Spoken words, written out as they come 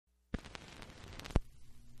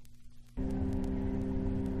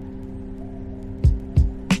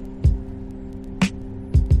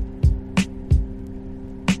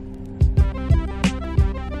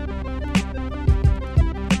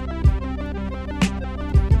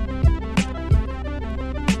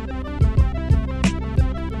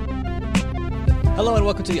Hello and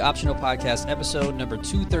welcome to the Optional Podcast, episode number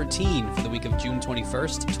 213 for the week of June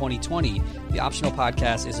 21st, 2020. The Optional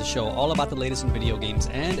Podcast is a show all about the latest in video games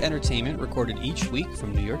and entertainment, recorded each week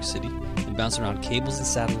from New York City and bounced around cables and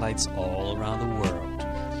satellites all around the world.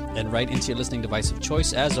 And right into your listening device of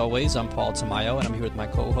choice, as always, I'm Paul Tamayo, and I'm here with my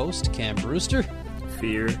co-host, Cam Brewster.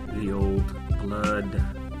 Fear the old blood.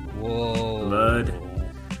 Whoa. Blood.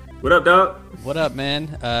 What up, dog? What up,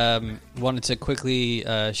 man? Wanted to quickly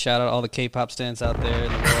shout out all the K-pop stands out there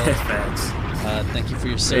in the world. Facts. Thank you for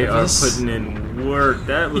your service. They are putting in work.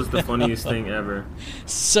 That was the funniest thing ever.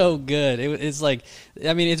 So good. It's like,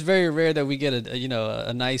 I mean, it's very rare that we get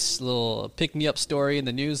a nice little pick-me-up story in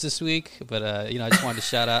the news this week. But I just wanted to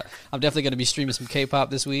shout out. I'm definitely going to be streaming some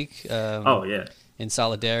K-pop this week. Oh yeah. In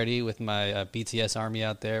solidarity with my BTS army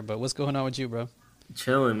out there. But what's going on with you, bro?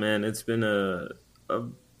 Chilling, man. It's been a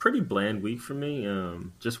pretty bland week for me.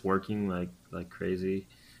 Just working like crazy.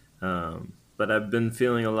 But I've been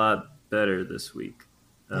feeling a lot better this week.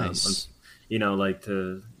 Nice.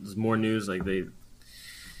 There's more news. Like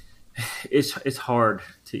it's hard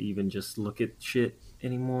to even just look at shit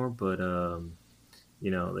anymore. But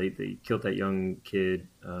they killed that young kid,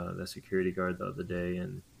 that security guard the other day,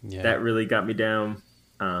 and that really got me down.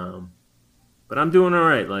 But I'm doing all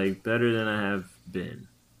right. Like better than I have been.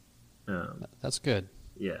 That's good.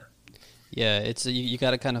 Yeah. Yeah, it's you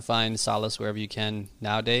got to kind of find solace wherever you can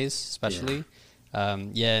nowadays, especially.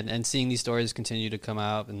 And seeing these stories continue to come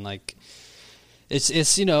out, and like it's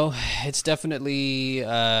definitely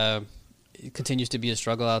it continues to be a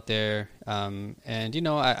struggle out there. I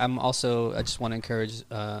just want to encourage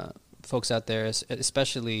folks out there,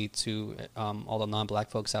 especially to all the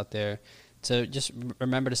non-Black folks out there, to just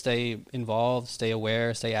remember to stay involved, stay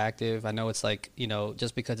aware, stay active. I know it's like,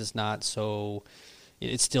 just because it's not so,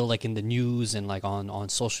 it's still like in the news and like on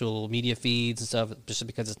social media feeds and stuff, just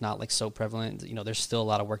because it's not like so prevalent, there's still a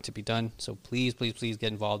lot of work to be done. So please get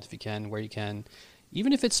involved if you can, where you can,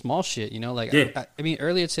 even if it's small shit, I mean,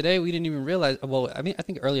 earlier today, we didn't even realize, I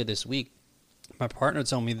think earlier this week, my partner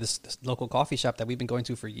told me this local coffee shop that we've been going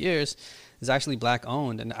to for years is actually Black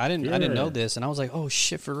owned, and I didn't know this, and I was like, oh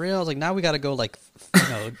shit, for real? I was like, now we got to go like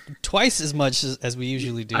twice as much as we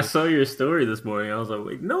usually do. I saw your story this morning. I was like,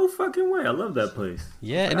 wait, no fucking way! I love that place.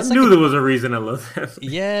 Yeah, and I knew there was a reason I love that place.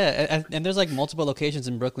 Yeah, and there's like multiple locations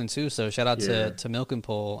in Brooklyn too. So shout out to Milk and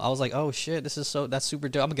Pole. I was like, oh shit, that's super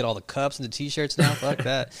dope. I'm gonna get all the cups and the t-shirts now. Fuck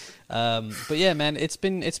that. But yeah, man, it's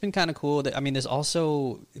been kind of cool. I mean, there's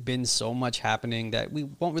also been so much happening that we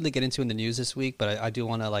won't really get into in the news this week, but I do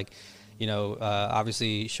want to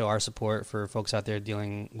obviously show our support for folks out there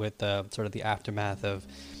dealing with sort of the aftermath of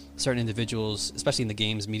certain individuals, especially in the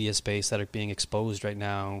games media space, that are being exposed right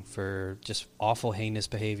now for just awful, heinous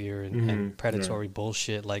behavior and predatory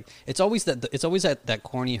bullshit. Like it's always that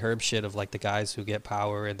corny herb shit of like the guys who get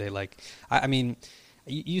power and they like. I mean,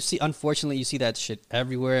 you see, unfortunately, you see that shit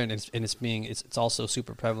everywhere, and it's also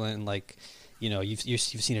super prevalent and like. You've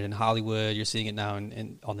seen it in Hollywood. You're seeing it now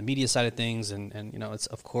on the media side of things, and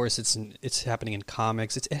it's happening in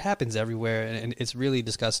comics. It happens everywhere, and it's really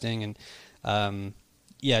disgusting. And I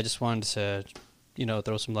just wanted to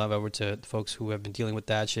throw some love over to the folks who have been dealing with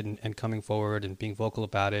that shit and coming forward and being vocal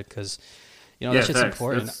about it, because that shit's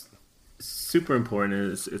important. It's super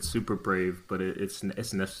important. It's super brave, but it's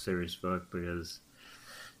necessary as fuck, because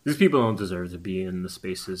these people don't deserve to be in the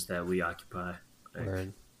spaces that we occupy.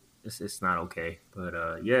 Word. It's not okay, but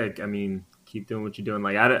I mean, keep doing what you're doing.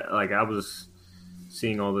 I was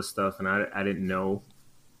seeing all this stuff, and I didn't know,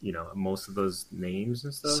 most of those names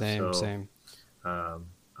and stuff. Same. I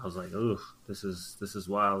was like, "Ugh, this is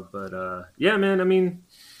wild." But man, I mean,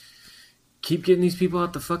 keep getting these people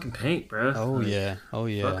out the fucking paint, bro. Oh yeah.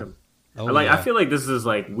 Fuck 'em. I feel like this is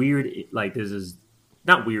like weird. Like this is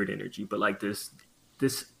not weird energy, but like this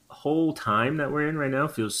whole time that we're in right now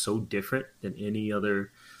feels so different than any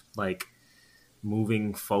other. Like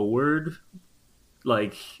moving forward,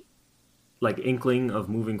 like inkling of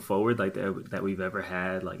moving forward, like that we've ever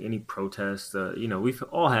had. Like any protest, we've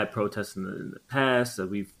all had protests in the past that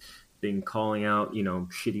we've been calling out,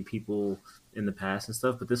 shitty people in the past and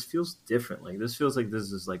stuff. But this feels different. Like this feels like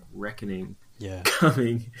this is like reckoning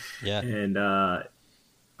coming, and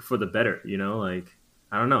for the better. Like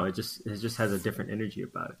I don't know. It just has a different energy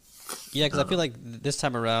about it. Yeah, because I feel like this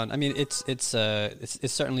time around, I mean, it's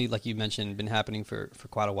certainly, like you mentioned, been happening for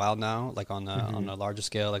quite a while now, like on a larger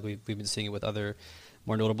scale. Like we've been seeing it with other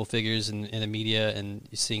more notable figures in the media, and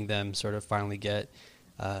you're seeing them sort of finally get,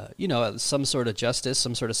 some sort of justice,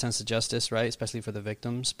 some sort of sense of justice, right? Especially for the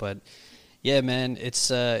victims. But Yeah, man, it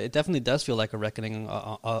definitely does feel like a reckoning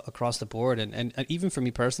across the board, and even for me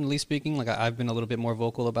personally speaking, like I've been a little bit more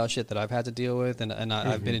vocal about shit that I've had to deal with, and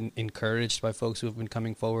I've Mm-hmm. been encouraged by folks who have been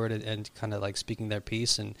coming forward and kind of like speaking their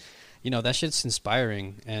piece, and that shit's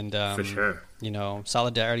inspiring, and For sure.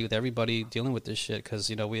 solidarity with everybody dealing with this shit, because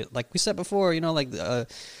we like we said before, like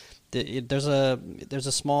there's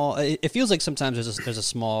a small, it feels like sometimes there's a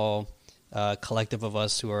small collective of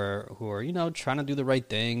us who are trying to do the right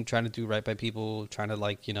thing, trying to do right by people, trying to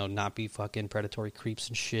like not be fucking predatory creeps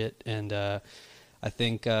and shit. And I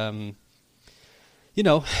think we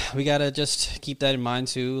gotta just keep that in mind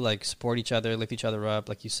too, like support each other, lift each other up,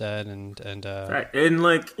 like you said, and Right. And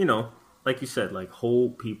like, like you said, like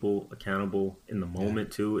hold people accountable in the yeah.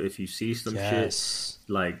 moment too. If you see some shit, Yes.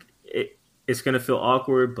 like it's gonna feel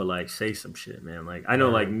awkward, but like say some shit, man. Like I know,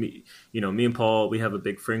 like Word. me and Paul, we have a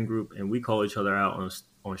big friend group, and we call each other out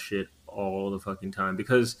on shit all the fucking time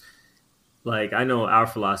because, like, I know our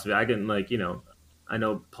philosophy. I can like, I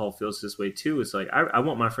know Paul feels this way too. It's like I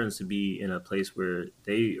want my friends to be in a place where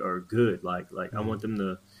they are good. Like I Mm-hmm. want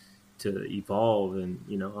them to evolve, and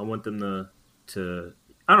I want them to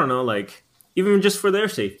I don't know, like even just for their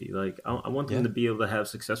safety. Like I want them Yeah. to be able to have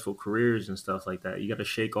successful careers and stuff like that. You got to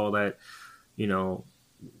shake all that, you know,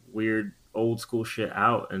 weird old school shit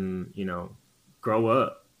out, and grow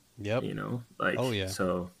up. Yep. Like Oh yeah.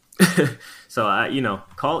 so. So I,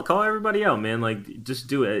 call everybody out, man. Like just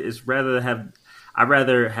do it. I'd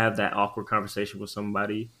rather have that awkward conversation with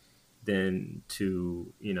somebody than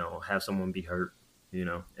to have someone be hurt.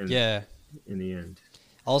 And Yeah. in the end.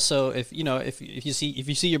 Also, if you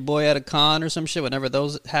see your boy at a con or some shit, whenever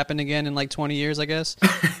those happen again in like 20 years, I guess.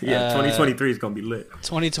 Yeah, 2023 is gonna be lit.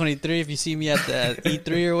 2023. If you see me at the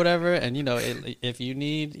E3 or whatever, and if you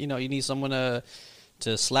need you need someone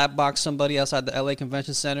to slap box somebody outside the LA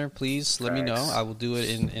Convention Center, please let me know. Facts. I will do it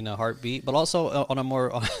in a heartbeat. But also on a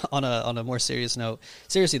more on a more serious note,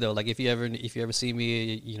 seriously though, like if you ever see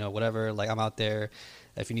me, whatever, like I'm out there.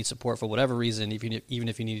 If you need support for whatever reason, even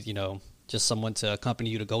if you need just someone to accompany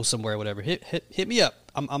you to go somewhere, whatever, hit me up.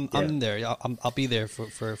 I'm in there. I'll be there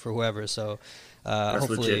for whoever. So That's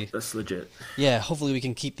hopefully, legit. That's legit. yeah, hopefully we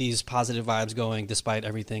can keep these positive vibes going despite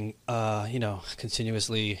everything,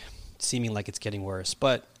 continuously seeming like it's getting worse.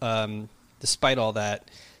 But despite all that,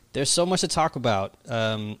 there's so much to talk about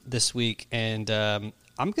this week, and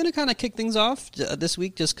I'm gonna kind of kick things off this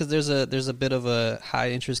week just because there's a bit of a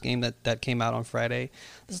high interest game that came out on Friday.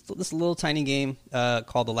 This little tiny game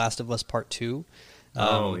called The Last of Us Part 2.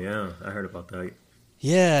 Oh yeah, I heard about that.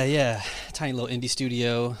 Yeah, tiny little indie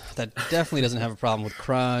studio that definitely doesn't have a problem with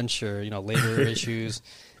crunch or labor issues.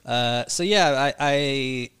 So yeah,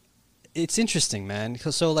 I it's interesting, man.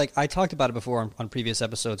 So like I talked about it before on previous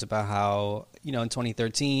episodes about how in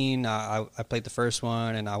 2013 I played the first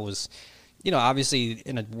one, and I was obviously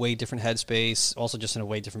in a way different headspace, also just in a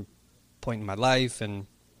way different point in my life, and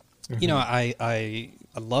I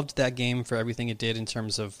loved that game for everything it did in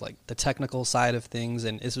terms of like the technical side of things,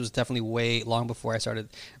 and this was definitely way long before I started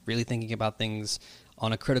really thinking about things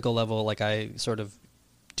on a critical level like I sort of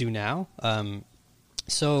do now.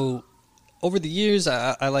 So over the years,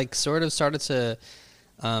 I like sort of started to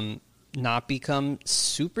not become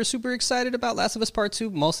super excited about Last of Us Part 2,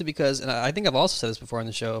 mostly because, and I think I've also said this before on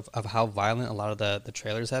the show, of how violent a lot of the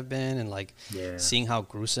trailers have been, and like seeing how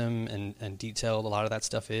gruesome and detailed a lot of that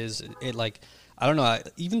stuff is. It like, I don't know,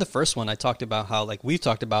 even the first one I talked about how like we've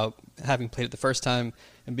talked about having played it the first time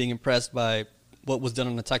and being impressed by what was done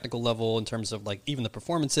on a technical level in terms of like even the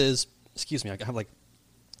performances. Excuse me,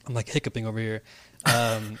 I'm like hiccuping over here.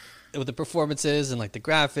 With the performances and like the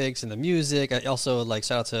graphics and the music. I also like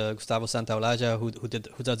shout out to Gustavo Santaolalla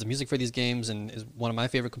who does the music for these games and is one of my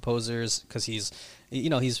favorite composers because he's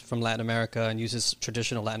from Latin America and uses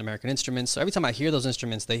traditional Latin American instruments. So every time I hear those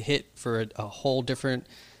instruments, they hit for a whole different.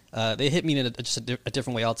 They hit me in a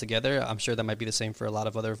different way altogether. I'm sure that might be the same for a lot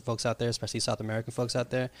of other folks out there, especially South American folks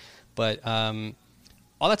out there. But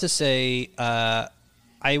all that to say,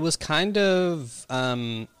 I was kind of.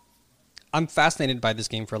 I'm fascinated by this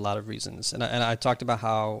game for a lot of reasons, and I talked about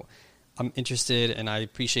how I'm interested and I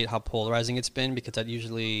appreciate how polarizing it's been because that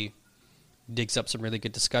usually digs up some really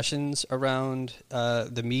good discussions around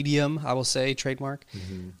the medium, I will say, trademark.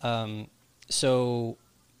 Mm-hmm. So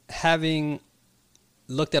having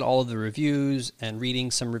looked at all of the reviews and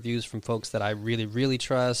reading some reviews from folks that I really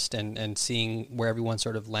trust and seeing where everyone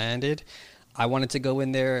sort of landed, I wanted to go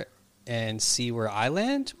in there and see where I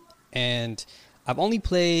land. And I've only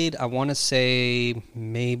played, I want to say,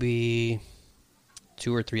 maybe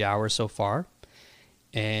 2 or 3 hours so far.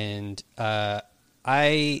 And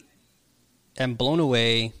I am blown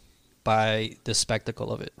away by the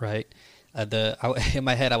spectacle of it, right? In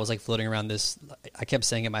my head I was like floating around this. I kept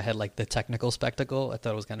saying in my head like the technical spectacle. I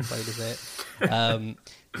thought it was kind of funny to say it.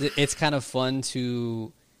 It's kind of fun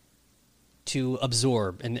to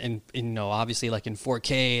absorb and you know, obviously like in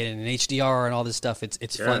 4K and in HDR and all this stuff.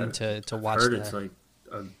 It's fun to watch. I've heard it's like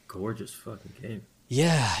a gorgeous fucking game.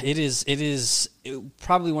 Yeah, it is.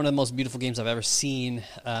 Probably one of the most beautiful games I've ever seen,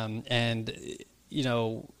 and you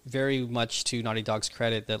know, very much to Naughty Dog's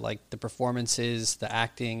credit that like the performances, the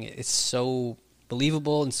acting, it's so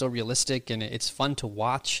believable and so realistic, and it's fun to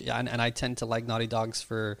watch. And I tend to like Naughty Dogs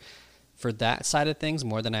for that side of things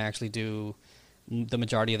more than I actually do the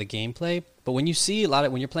majority of the gameplay. But when you see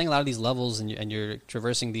when you're playing a lot of these levels and you're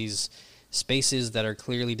traversing these spaces that are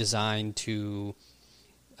clearly designed to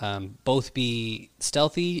both be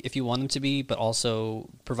stealthy if you want them to be, but also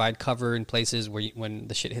provide cover in places where when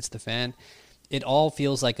the shit hits the fan, it all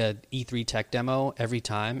feels like a E3 tech demo every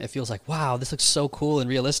time. It feels like, wow, this looks so cool and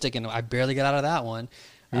realistic, and I barely got out of that one.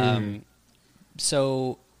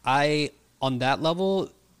 So on that level,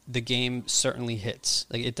 the game certainly hits.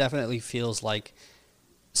 Like, it definitely feels like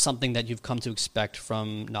something that you've come to expect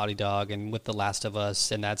from Naughty Dog, and with The Last of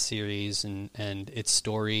Us and that series and its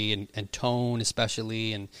story and tone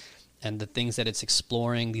especially, and the things that it's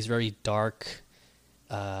exploring, these very dark,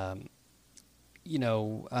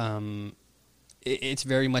 it's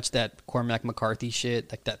very much that Cormac McCarthy shit,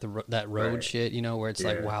 like that road shit, you know, where it's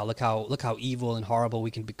like, wow, look how evil and horrible we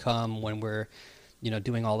can become when we're, you know,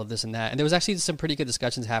 doing all of this and that. And there was actually some pretty good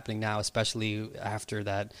discussions happening now, especially after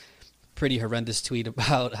that pretty horrendous tweet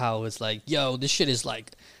about how it's like, yo, this shit is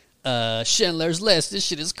like Schindler's List. This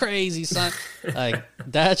shit is crazy, son. Like,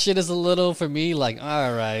 that shit is a little, for me, like,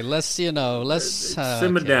 all right, let's simmer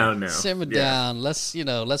down now. Simmer down.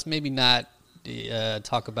 Let's maybe not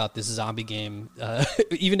talk about this zombie game,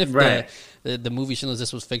 even if the movie Schindler's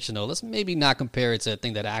List was fictional. Let's maybe not compare it to a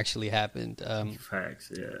thing that actually happened.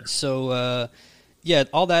 Facts, yeah. So,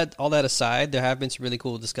 all that aside, there have been some really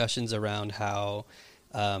cool discussions around how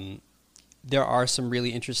there are some really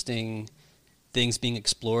interesting things being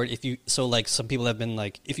explored. Like some people have been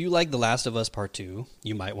like, if you like The Last of Us Part 2,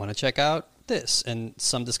 you might want to check out this. And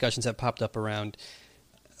some discussions have popped up around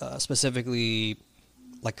specifically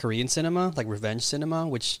like Korean cinema, like revenge cinema,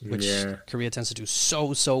 which Korea tends to do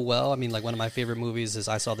so well. I mean, like, one of my favorite movies is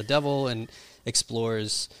I Saw the Devil, and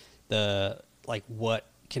explores what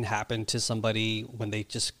can happen to somebody when they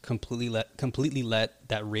just completely let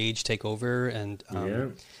that rage take over. And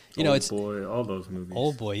all those movies.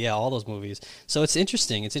 Old Boy, yeah, all those movies. So it's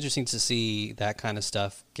interesting. It's interesting to see that kind of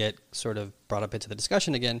stuff get sort of brought up into the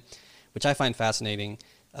discussion again, which I find fascinating.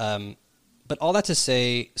 But all that to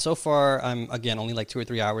say, so far I'm, again, only like 2 or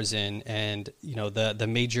 3 hours in, and you know, the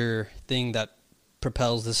major thing that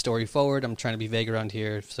propels the story forward, I'm trying to be vague around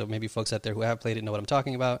here, so maybe folks out there who have played it know what I'm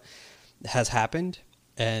talking about, has happened,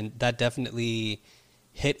 and that definitely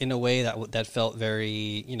hit in a way that felt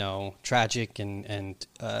very, you know, tragic, and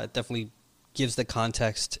definitely gives the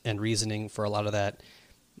context and reasoning for a lot of that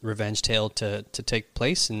revenge tale to take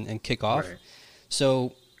place and kick off. Right.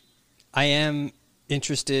 So I am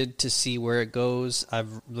interested to see where it goes.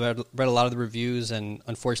 I've read a lot of the reviews, and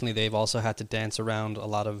unfortunately they've also had to dance around a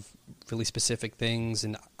lot of really specific things,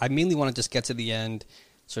 and I mainly want to just get to the end,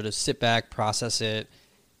 sort of sit back, process it,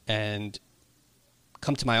 and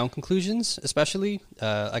come to my own conclusions, especially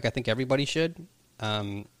like I think everybody should.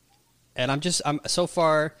 And I'm so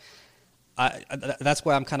far, that's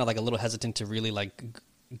why I'm kind of like a little hesitant to really like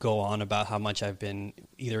go on about how much I've been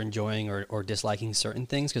either enjoying or disliking certain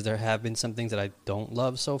things, because there have been some things that I don't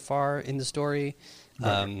love so far in the story.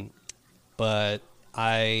 Right. But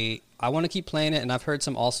I want to keep playing it, and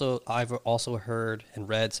I've also heard and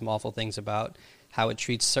read some awful things about how it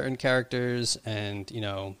treats certain characters, and, you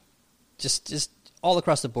know, just all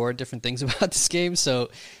across the board, different things about this game.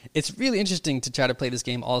 So it's really interesting to try to play this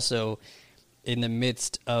game also in the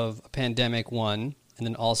midst of a pandemic, one, and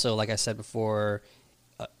then also, like I said before,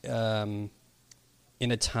 in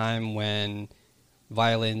a time when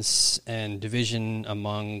violence and division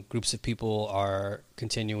among groups of people are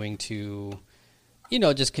continuing to, you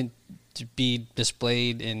know, to be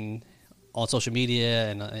displayed on social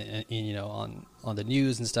media and you know, on the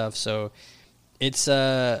news and stuff. So it's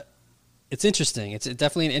interesting. It's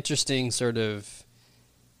definitely an interesting sort of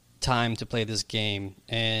time to play this game,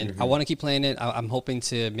 and I want to keep playing it. I'm hoping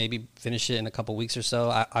to maybe finish it in a couple weeks or so.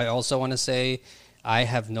 I also want to say I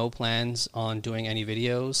have no plans on doing any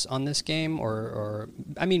videos on this game, or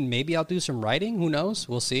I mean, maybe I'll do some writing. Who knows?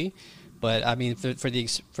 We'll see. But I mean,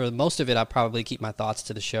 for most of it, I'll probably keep my thoughts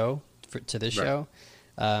to the show, to this show.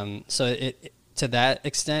 So to that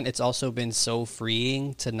extent, it's also been so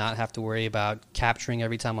freeing to not have to worry about capturing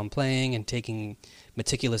every time I'm playing and taking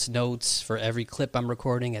meticulous notes for every clip I'm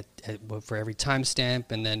recording for every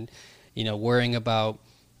timestamp, and then, worrying about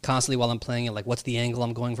constantly while I'm playing it, like what's the angle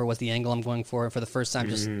I'm going for, and for the first time,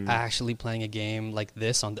 just actually playing a game like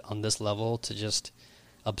this on this level, to just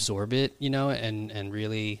absorb it, and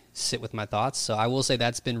really sit with my thoughts. So I will say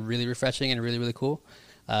that's been really refreshing and really, really cool.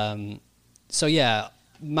 So yeah,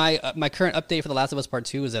 my current update for The Last of Us Part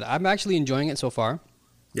 2 is that I'm actually enjoying it so far.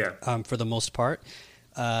 Yeah. For the most part.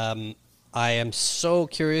 I am so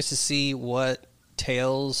curious to see what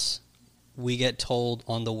tales we get told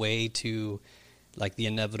on the way to, like, the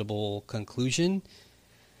inevitable conclusion.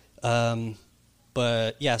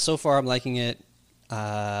 But yeah, so far I'm liking it.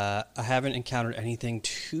 I haven't encountered anything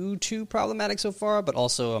too problematic so far, but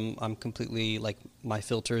also I'm completely, like, my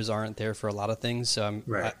filters aren't there for a lot of things. So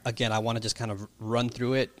I want to just kind of run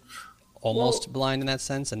through it almost blind in that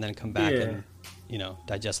sense, and then come back and,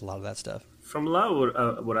 digest a lot of that stuff. From a lot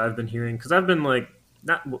of what I've been hearing, because I've been, like,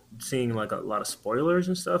 not seeing, like, a lot of spoilers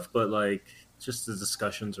and stuff, but, like, just the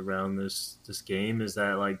discussions around this game is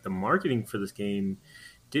that, like, the marketing for this game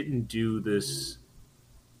didn't do this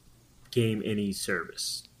game any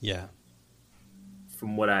service. Yeah.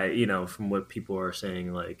 From what people are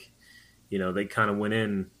saying, like, they kind of went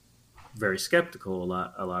in very skeptical a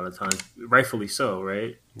lot of times, rightfully so,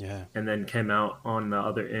 right? Yeah. And then came out on the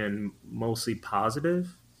other end mostly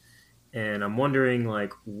positive. And I'm wondering,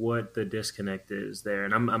 like, what the disconnect is there.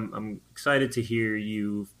 And I'm excited to hear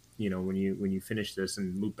you, when you finish this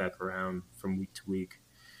and move back around from week to week,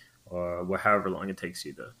 or however long it takes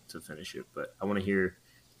you to finish it. But I want to hear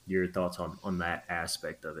your thoughts on that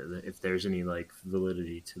aspect of it, if there's any, like,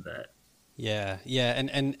 validity to that. Yeah,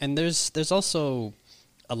 and there's also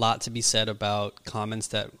a lot to be said about comments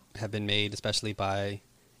that have been made, especially by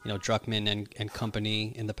Druckmann and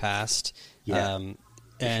company in the past. Yeah.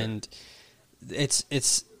 And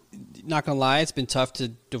it's not gonna lie, it's been tough to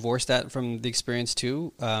divorce that from the experience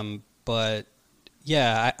too. But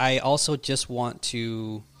yeah, I also just want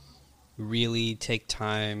to really take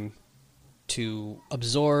time to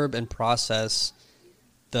absorb and process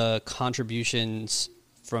the contributions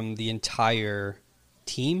from the entire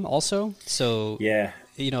team also. So yeah,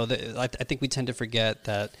 I think we tend to forget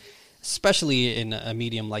that, especially in a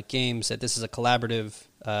medium like games, that this is a collaborative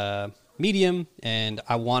medium, and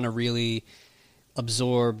I want to really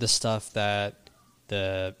absorb the stuff that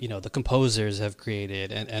the composers have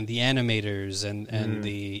created, and the animators and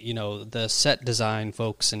the set design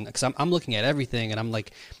folks, and because I'm looking at everything, and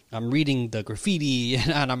I'm reading the graffiti,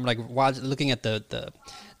 and I'm like looking at the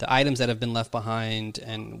items that have been left behind,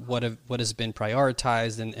 and what has been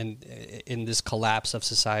prioritized in this collapse of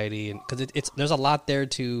society, and because there's a lot there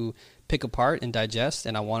to pick apart and digest,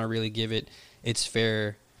 and I want to really give it its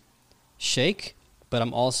fair shake, but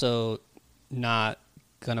I'm also not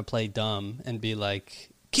gonna play dumb and be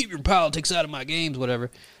like, keep your politics out of my games,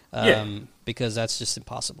 whatever, because that's just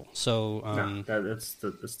impossible. So that's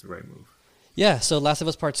the right move. Yeah, so Last of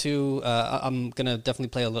Us Part 2, I'm gonna definitely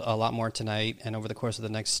play a lot more tonight and over the course of the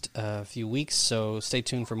next few weeks, so stay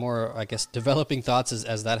tuned for more, I guess, developing thoughts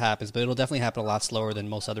as that happens, but it'll definitely happen a lot slower than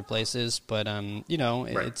most other places, but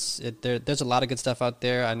there's a lot of good stuff out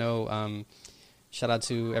there. I know. Shout out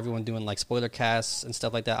to everyone doing, like, spoiler casts and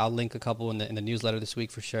stuff like that. I'll link a couple in the newsletter this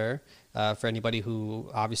week for sure. For anybody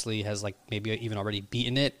who obviously has, like, maybe even already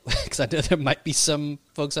beaten it, because I know there might be some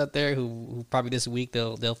folks out there who probably this week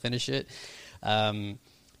they'll finish it.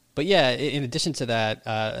 But yeah, in addition to that,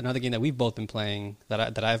 another game that we've both been playing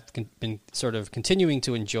that I've been sort of continuing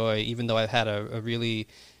to enjoy, even though I've had a really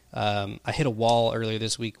I hit a wall earlier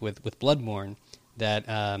this week with Bloodborne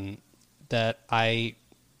that I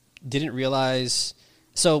didn't realize.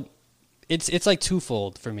 So it's like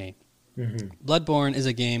twofold for me. Mm-hmm. Bloodborne is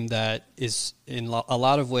a game that is in a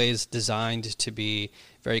lot of ways designed to be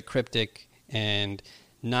very cryptic and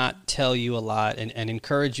not tell you a lot, and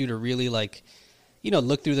encourage you to really, like,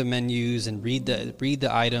 look through the menus and read the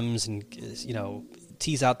items, and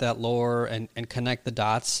tease out that lore and connect the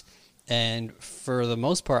dots. And for the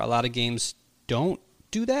most part, a lot of games don't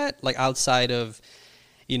do that, like, outside of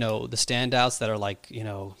the standouts that are like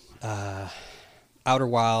Outer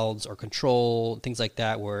Wilds or Control, things like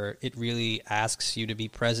that, thhere it really asks you to be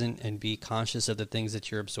present and be conscious of the things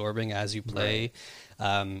that you're absorbing as you play.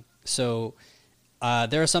 Right. So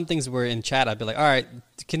there are some things where in chat I'd be like, all right,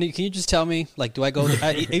 can you just tell me, like, do I go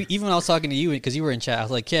even when I was talking to you because you were in chat, I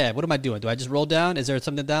was like, yeah, what am I doing? Do I just roll down? Is there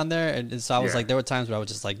something down there? And so I was like, there were times where I was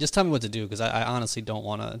just like, just tell me what to do, because I honestly don't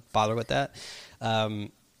want to bother with that.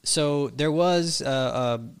 So there was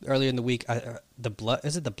earlier in the week the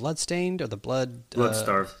blood-stained or the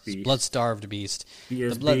blood-starved beast? Blood-starved beast.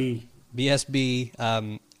 BSB.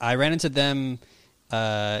 BSB. I ran into them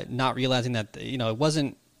not realizing that it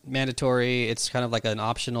wasn't mandatory. It's kind of like an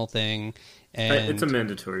optional thing. And it's a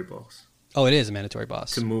mandatory boss. Oh, it is a mandatory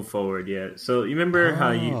boss to move forward. Yeah. So you remember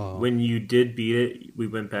how when you did beat it, we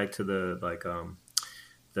went back to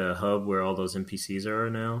the hub where all those NPCs are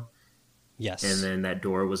now. Yes. And then that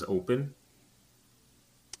door was open.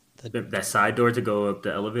 That side door to go up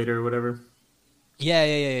the elevator or whatever.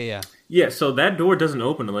 Yeah. Yeah. So that door doesn't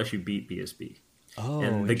open unless you beat BSB. Oh,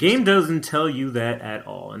 and the game doesn't tell you that at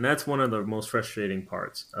all, and that's one of the most frustrating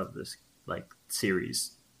parts of this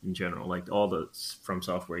series in general. Like all the From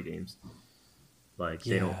Software games,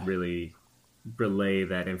 they don't really relay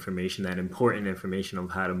that information, that important information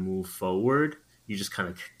of how to move forward. You just kind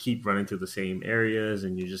of keep running through the same areas,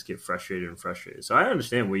 and you just get frustrated and frustrated. So I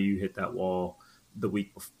understand where you hit that wall the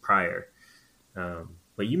week prior,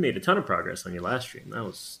 but you made a ton of progress on your last stream. That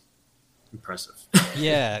was impressive.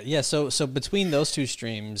 yeah. So between those two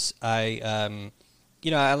streams, I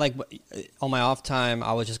on my off time,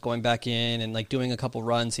 I was just going back in and doing a couple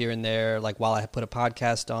runs here and there, while I put a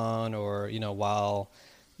podcast on, or while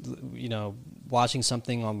watching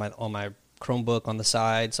something on my Chromebook on the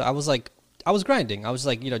side. So I was grinding. I was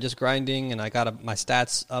just grinding, and I got my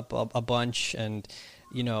stats up a bunch, and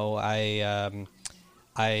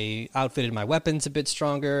I outfitted my weapons a bit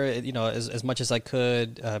stronger, as much as I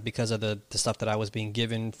could, because of the stuff that I was being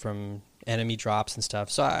given from enemy drops and stuff.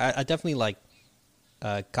 So I definitely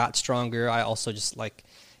got stronger. I also just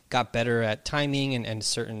got better at timing and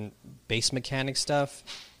certain base mechanic stuff.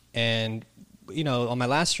 And on my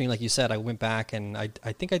last stream, like you said, I went back and I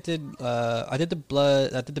think I did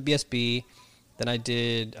the BSB, then I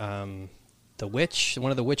did the witch,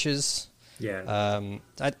 one of the witches. Yeah.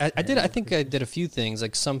 I think I did a few things.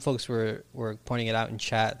 Some folks were pointing it out in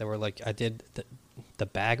chat. They were I did the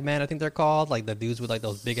Bagman, I think they're called, the dudes with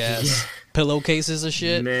those big ass pillowcases of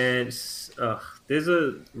shit. Man, there's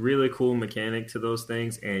a really cool mechanic to those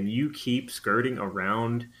things, and you keep skirting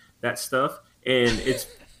around that stuff, and it's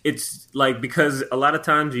because a lot of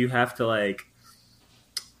times you have to I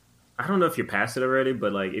don't know if you're past it already,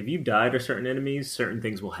 but if you die to certain enemies, certain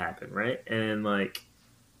things will happen, right? And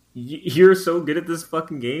you're so good at this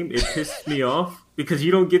fucking game, it pisses me off because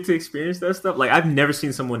you don't get to experience that stuff. I've never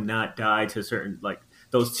seen someone not die to certain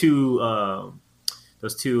those two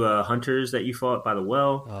hunters that you fought by the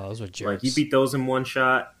well. Oh, those were jerks. You beat those in one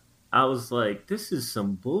shot. I was this is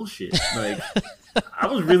some bullshit. I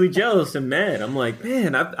was really jealous and mad. I'm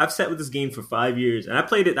man, I've sat with this game for 5 years, and I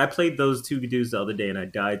played those two dudes the other day, and I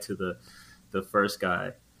died to the first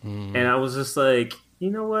guy, and I was just you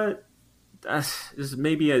know what? This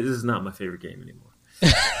is not my favorite game anymore.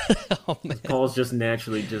 Oh, man. Paul's just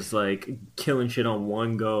naturally just killing shit on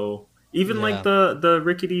one go. Even the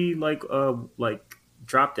rickety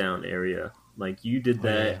drop down area. You did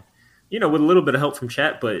that. Yeah. With a little bit of help from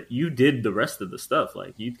chat, but you did the rest of the stuff.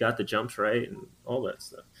 You got the jumps right and all that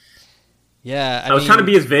stuff. Yeah, I was trying to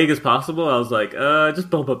be as vague as possible. I was just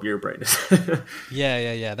bump up your brightness.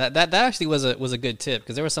 Yeah. That actually was a good tip,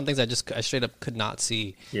 because there were some things I straight up could not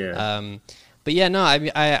see. Yeah. But yeah, no,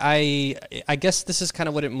 I guess this is kind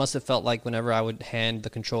of what it must have felt like whenever I would hand the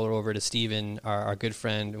controller over to Steven, our good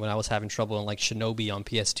friend, when I was having trouble in Shinobi on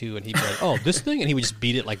PS2, and he'd be like, "Oh, this thing," and he would just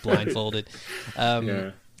beat it blindfolded.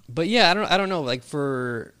 Yeah. But yeah, I don't know.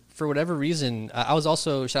 For whatever reason, I was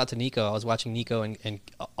also, shout out to Nico. I was watching Nico and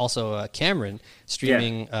also Cameron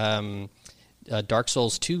streaming Dark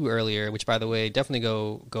Souls 2 earlier, which, by the way, definitely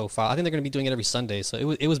go follow. I think they're going to be doing it every Sunday, so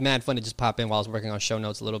it was mad fun to just pop in while I was working on show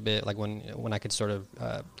notes a little bit, when I could sort of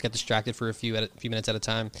get distracted for a few minutes at a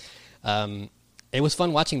time. It was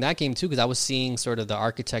fun watching that game too, because I was seeing sort of the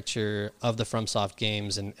architecture of the FromSoft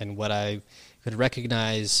games and what I could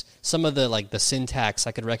recognize, some of the the syntax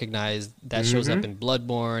I could recognize that shows up in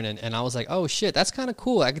Bloodborne, and I was like, oh shit, that's kind of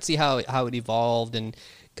cool. I could see how it evolved and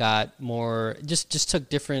got more, just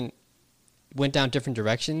went down different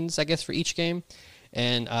directions, I guess, for each game,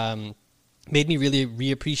 and made me really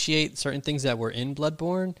reappreciate certain things that were in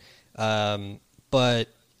Bloodborne. But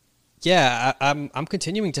yeah, I'm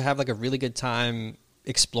continuing to have a really good time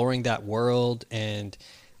exploring that world and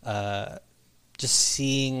just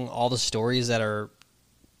seeing all the stories that are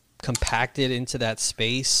compacted into that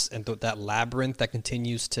space and that labyrinth that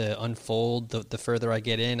continues to unfold the further I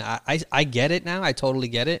get in. I get it now. I totally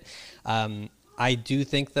get it. I do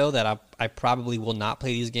think, though, that I probably will not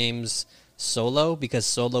play these games solo, because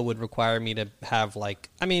solo would require me to have like,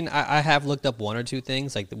 I mean, I have looked up one or two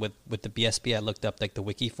things like with the BSB. I looked up like the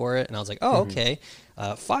wiki for it, and I was like, oh, okay,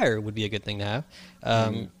 fire would be a good thing to have.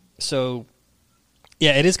 So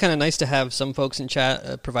yeah, it is kind of nice to have some folks in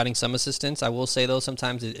chat providing some assistance. I will say though,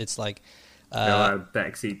 sometimes it's like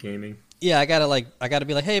backseat gaming. Yeah, I gotta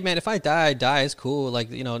be like, hey man, if I die is cool.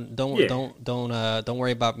 Like, you know, don't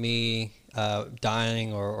worry about me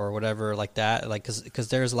dying or whatever like that. Like, cause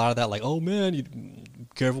there's a lot of that, like, oh man, you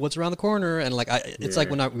careful what's around the corner, and like it's like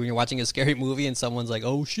when you're watching a scary movie and someone's like,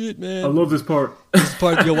 oh shit, man, I love this part.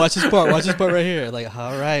 Yo, watch this part right here. Like,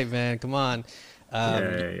 all right, man, come on.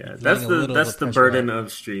 Yeah. That's the burden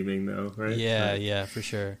of streaming, though, right? Yeah, like, yeah, for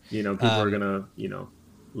sure. You know, people are gonna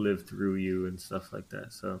live through you and stuff like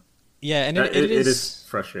that. So yeah, and it is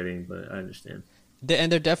frustrating, but I understand.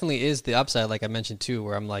 And there definitely is the upside, like I mentioned too,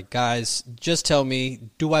 where I'm like, guys, just tell me,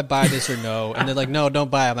 do I buy this or no? And they're like, no,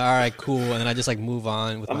 don't buy it. I'm like, all right, cool. And then I just like move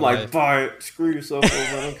on with my life. Buy it. Screw yourself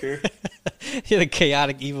over. I don't care. You're the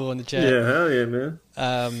chaotic evil in the chat. Yeah, hell yeah, man.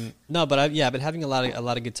 No, but I've been having a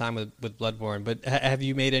lot of good time with Bloodborne. But have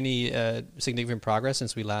you made any significant progress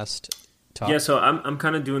since we last talked? Yeah, so I'm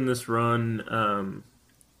kind of doing this run.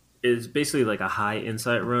 It's basically like a high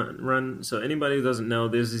insight run. So anybody who doesn't know,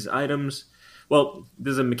 there's these items. Well,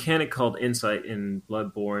 there's a mechanic called insight in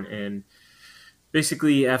Bloodborne, and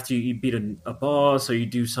basically after you beat a boss or you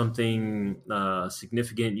do something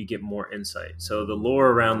significant, you get more insight. So the lore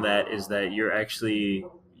around that is that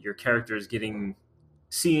your character is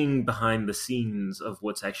seeing behind the scenes of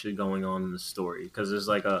what's actually going on in the story, because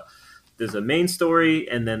there's a main story,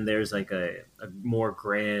 and then there's like a more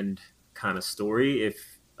grand kind of story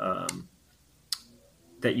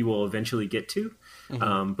that you will eventually get to.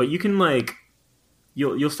 Mm-hmm. But you can like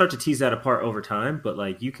you'll start to tease that apart over time, but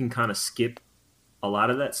like you can kind of skip a lot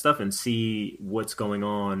of that stuff and see what's going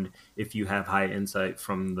on if you have high insight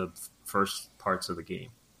from the first parts of the game.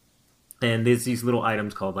 And there's these little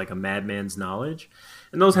items called like a madman's knowledge,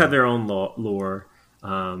 and those have their own lore.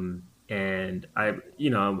 And I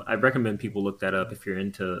recommend people look that up if you're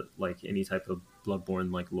into like any type of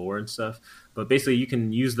Bloodborne like lore and stuff. But basically, you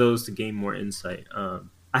can use those to gain more insight.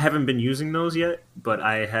 I haven't been using those yet, but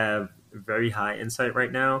I have very high insight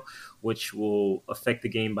right now, which will affect the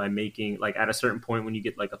game by making like at a certain point when you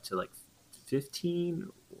get like up to like 15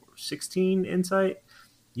 or 16 insight,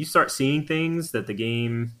 you start seeing things that the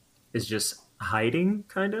game is just hiding,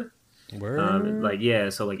 kind of.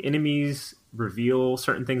 So like enemies reveal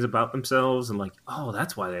certain things about themselves, and like, oh,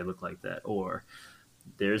 that's why they look like that, or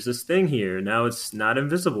there's this thing here, now it's not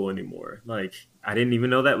invisible anymore, like I didn't even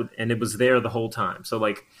know that, and it was there the whole time. So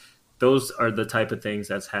like those are the type of things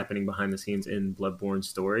that's happening behind the scenes in Bloodborne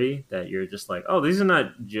story that you're just like, oh, these are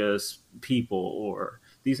not just people, or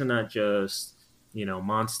these are not just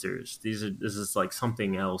monsters. This is like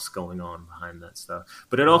something else going on behind that stuff.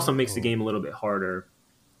 But it also makes the game a little bit harder.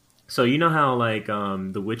 So you know how like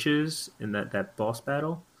the witches in that boss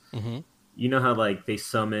battle, mm-hmm. You know how like they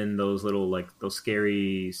summon those little like those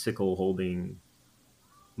scary sickle holding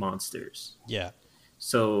monsters. Yeah.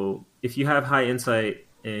 So if you have high insight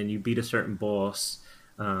and you beat a certain boss.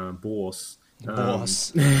 Boss.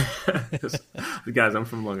 Guys, I'm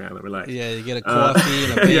from Long Island. Relax. Yeah, you get a coffee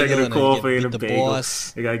and a bagel. You gotta get a coffee and a bagel.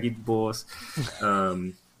 Boss. You gotta get the boss.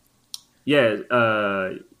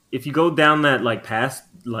 If you go down that like path,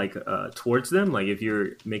 like towards them, like if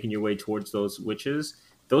you're making your way towards those witches,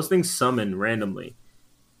 those things summon randomly,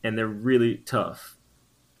 and they're really tough.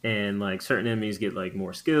 And like certain enemies get like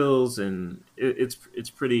more skills, and it's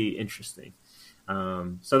pretty interesting.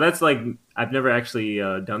 So that's like, I've never actually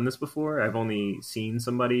done this before. I've only seen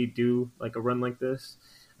somebody do like a run like this.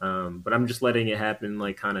 But I'm just letting it happen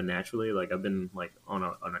like kind of naturally. Like I've been like on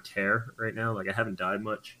a tear right now. Like I haven't died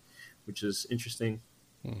much, which is interesting.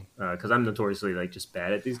 Cause I'm notoriously like just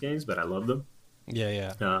bad at these games, but I love them.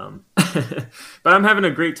 Yeah. But I'm having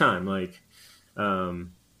a great time. Like,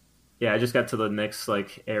 I just got to the next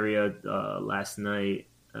like area, last night.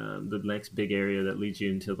 The next big area that leads you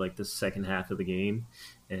into like the second half of the game,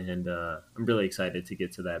 and I'm really excited to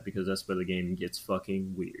get to that because that's where the game gets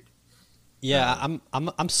fucking weird. Yeah,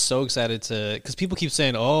 I'm so excited to, because people keep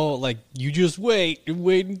saying, oh, like you just wait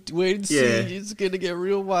and see, it's gonna get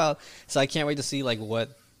real wild. So I can't wait to see like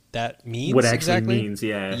what that means. What actually means,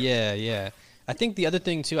 yeah. Yeah. I think the other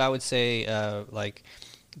thing too, I would say, like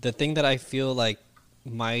the thing that I feel like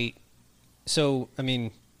might. So I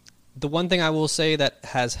mean, the one thing I will say that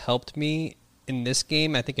has helped me in this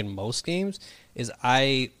game, I think in most games, is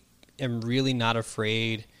I am really not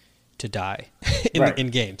afraid to die in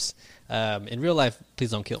games. In real life,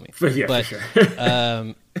 please don't kill me. For sure.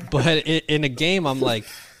 But in a game, I'm like,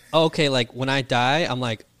 oh, okay, like when I die, I'm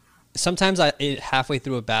like, sometimes halfway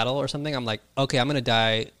through a battle or something, I'm like, okay, I'm gonna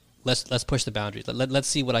die. Let's push the boundaries. Let's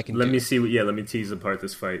see what I can do. Let me tease apart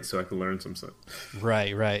this fight so I can learn some stuff.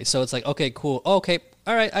 Right. So it's like, okay, cool. Oh, okay,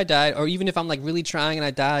 all right, I died. Or even if I'm like really trying and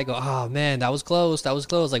I die, I go, oh man, that was close.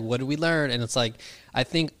 Like, what did we learn? And it's like, I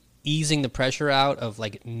think easing the pressure out of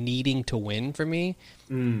like needing to win for me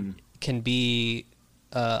can be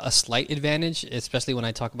a slight advantage, especially when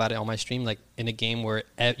I talk about it on my stream, like in a game where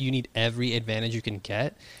you need every advantage you can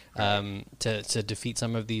get to defeat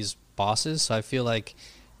some of these bosses. So I feel like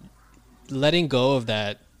letting go of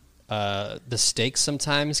that, the stakes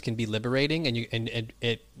sometimes can be liberating, and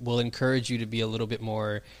it will encourage you to be a little bit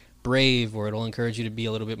more brave, or it'll encourage you to be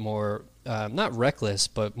a little bit more not reckless,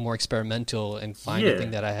 but more experimental and find a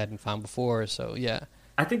thing that I hadn't found before. So yeah.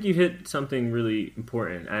 I think you hit something really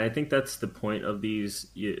important. And I think that's the point of these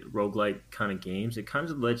roguelike kind of games. It kind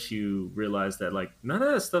of lets you realize that like none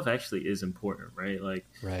of that stuff actually is important, right? Like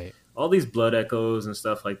all these blood echoes and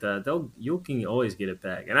stuff like that, you can always get it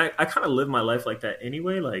back. And I kind of live my life like that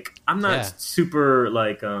anyway. Like I'm not super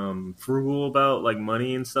like frugal about like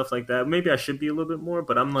money and stuff like that. Maybe I should be a little bit more,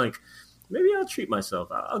 but I'm like, maybe I'll treat myself.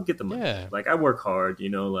 I'll get the money. Yeah. Like I work hard,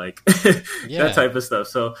 like that type of stuff.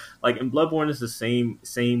 So like in Bloodborne is the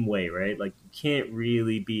same way, right? Like you can't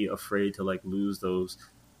really be afraid to like lose those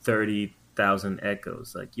 30,000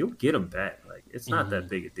 echoes. Like you'll get them back. Like it's not that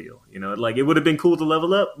big a deal, Like it would have been cool to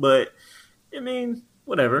level up, but I mean,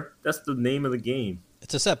 whatever. That's the name of the game.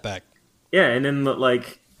 It's a setback. Yeah, and then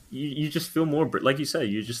like you just feel more, like you said,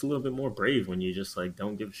 you're just a little bit more brave when you just like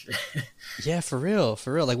don't give a shit. Yeah, for real.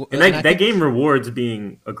 Like, and that game rewards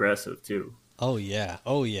being aggressive too. Oh yeah,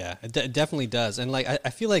 it definitely does. And like I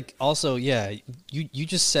feel like also, yeah, you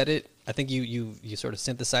just said it. I think you sort of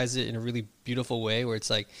synthesized it in a really beautiful way, where it's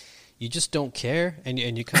like you just don't care, and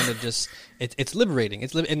you kind of just it's liberating.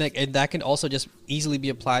 And that can also just easily be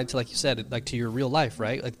applied to, like you said, like to your real life,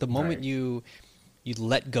 right? Like the moment you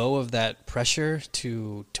let go of that pressure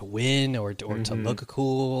to win or to look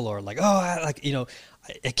cool, or like, I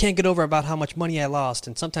can't get over about how much money I lost.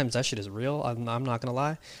 And sometimes that shit is real. I'm not gonna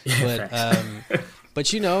lie, but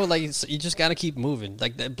but like you just gotta keep moving.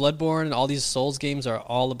 Like the Bloodborne and all these Souls games are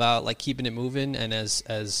all about like keeping it moving. And as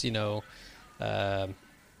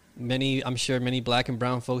I'm sure many black and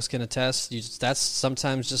brown folks can attest, that's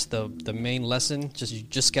sometimes just the main lesson. You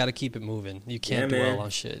just got to keep it moving. You can't dwell on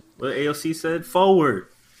shit. What AOC said, forward.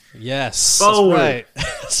 Yes. Forward.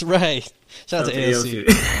 That's right. Shout out to AOC.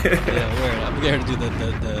 Yeah, word. I'm there to do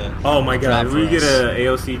the oh my god, if we get a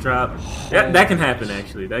AOC drop, that can happen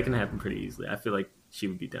actually. That can happen pretty easily. I feel like she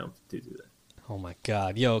would be down to do that. Oh my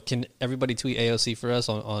god, yo! Can everybody tweet AOC for us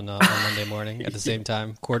on Monday morning at the same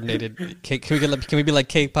time? Coordinated. Can we be like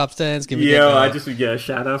K-pop stands? Can we get a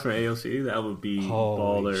shout out for AOC. That would be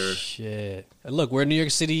baller. Shit! Look, we're New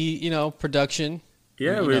York City, production.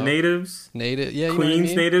 Yeah, we're natives. Yeah,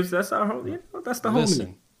 Queens natives. That's our home. That's the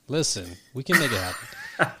home. Listen, we can make it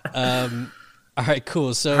happen. All right,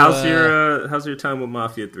 cool. So, how's your time with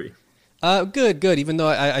Mafia 3? Good. Even though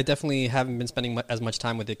I definitely haven't been spending as much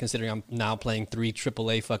time with it, considering I'm now playing 3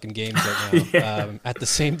 AAA fucking games right now at the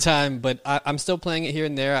same time. But I'm still playing it here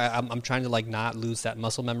and there. I'm trying to like not lose that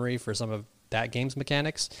muscle memory for some of that game's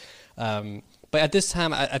mechanics. But at this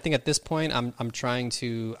time, I think at this point, I'm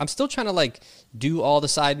still trying to like do all the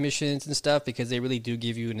side missions and stuff, because they really do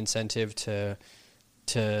give you an incentive to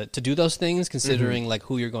do those things, considering like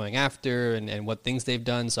who you're going after and what things they've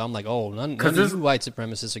done. So I'm like, none of you white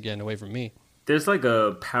supremacists are getting away from me. There's like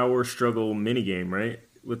a power struggle minigame, right,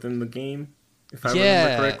 within the game, if I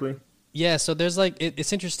remember correctly. Yeah, so there's like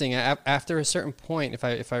it's interesting. After a certain point, if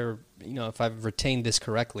I've retained this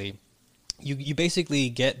correctly, you basically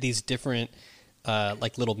get these different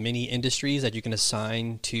like little mini industries that you can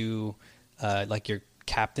assign to like your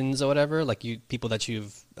captains or whatever, like people that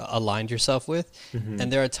you've aligned yourself with.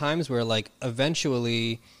 And there are times where like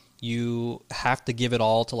eventually you have to give it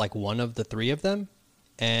all to like one of the 3 of them,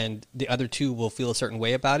 and the other 2 will feel a certain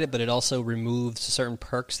way about it, but it also removes certain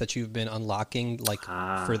perks that you've been unlocking like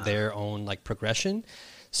for their own like progression.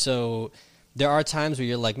 So there are times where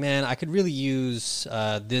you're like, man, I could really use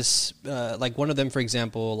this, like one of them, for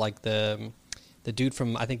example, like the dude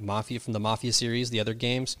from, I think, from the Mafia series, the other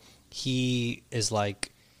games. He is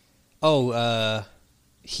like,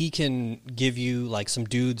 he can give you like some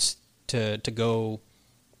dudes to go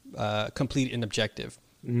complete an objective.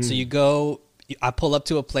 So you go, I pull up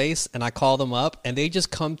to a place and I call them up and they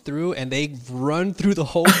just come through and they run through the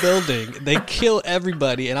whole building. They kill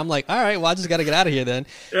everybody. And I'm like, all right, well, I just got to get out of here then.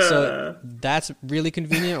 So that's really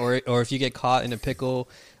convenient. Or if you get caught in a pickle,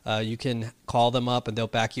 you can call them up and they'll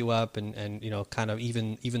back you up and kind of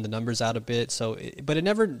even the numbers out a bit. So, but it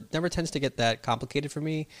never tends to get that complicated for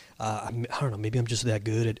me. I don't know. Maybe I'm just that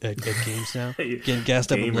good at games now. Getting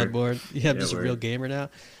gassed up in Bloodborne. Yeah, I'm just a real gamer now.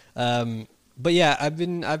 But yeah, I've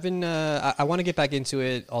been. I want to get back into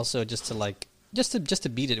it also, just to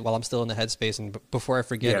beat it while I'm still in the headspace and before I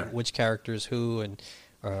forget which characters who and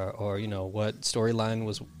or what storyline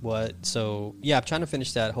was what. So yeah, I'm trying to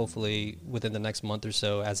finish that hopefully within the next month or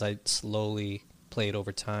so as I slowly play it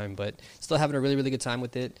over time. But still having a really really good time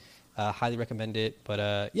with it. Highly recommend it.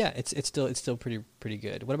 But yeah, it's still pretty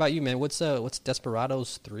good. What about you, man? What's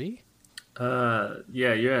Desperados 3?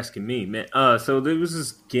 Yeah, you're asking me, man. So there was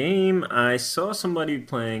this game I saw somebody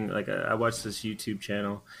playing. Like, I watched this YouTube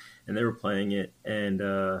channel, and they were playing it, and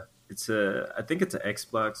I think it's an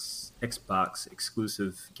Xbox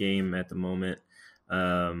exclusive game at the moment.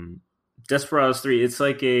 Desperados 3. It's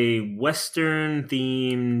like a Western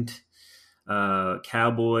themed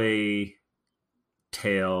cowboy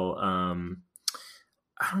tale.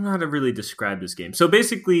 I don't know how to really describe this game. So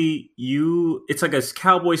basically, it's like a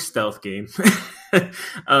cowboy stealth game,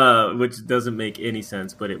 which doesn't make any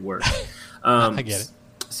sense, but it works. I get it.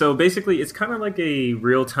 So basically, it's kind of like a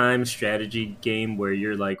real-time strategy game where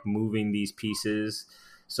you're like moving these pieces.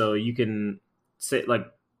 So you can say, like,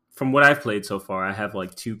 from what I've played so far, I have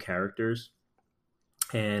like 2 characters,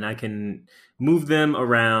 and I can move them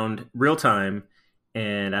around real time,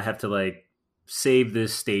 and I have to like save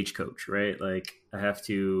this stagecoach, right? Like, I have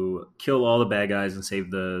to kill all the bad guys and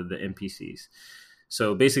save the NPCs.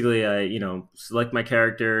 So basically, I select my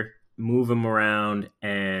character, move him around,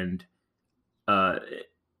 and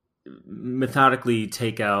methodically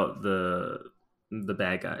take out the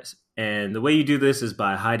bad guys. And the way you do this is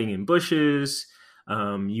by hiding in bushes.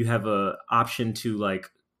 You have a option to like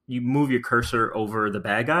you move your cursor over the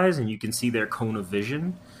bad guys, and you can see their cone of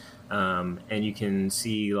vision, and you can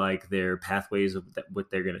see like their pathways of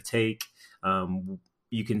what they're going to take.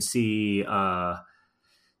 You can see the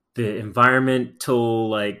environmental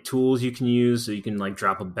like tools you can use, so you can like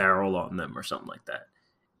drop a barrel on them or something like that.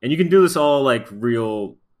 And you can do this all like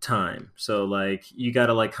real time. So like you got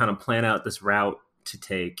to like kind of plan out this route to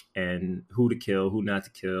take and who to kill, who not to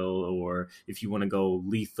kill, or if you want to go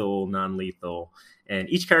lethal, non-lethal. And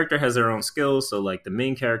each character has their own skills. So like the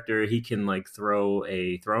main character, he can like throw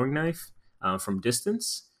a throwing knife from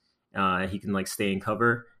distance. He can like stay in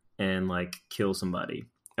cover and like kill somebody.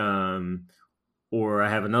 Or I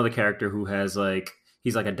have another character who has like,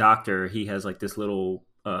 he's like a doctor. He has like this little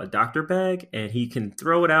doctor bag, and he can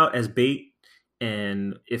throw it out as bait.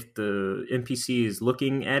 And if the NPC is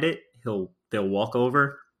looking at it, they'll walk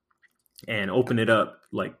over and open it up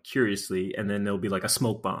like curiously, and then there'll be like a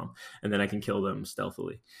smoke bomb, and then I can kill them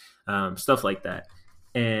stealthily. Stuff like that.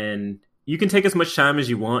 And you can take as much time as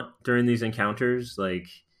you want during these encounters. Like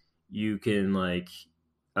you can like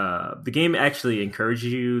the game actually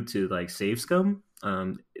encourages you to like save scum.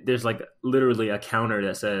 There's like literally a counter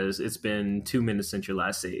that says it's been 2 minutes since your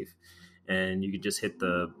last save, and you can just hit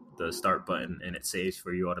the start button and it saves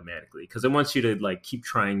for you automatically, because it wants you to like keep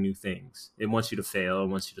trying new things. It wants you to fail. It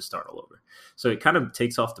wants you to start all over. So it kind of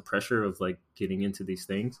takes off the pressure of like getting into these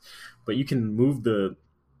things. But you can move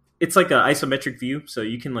it's like an isometric view, so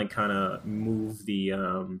you can like kind of move the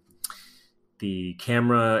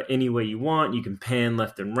camera any way you want. You can pan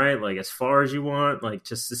left and right, like as far as you want, like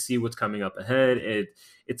just to see what's coming up ahead.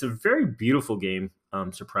 It's a very beautiful game,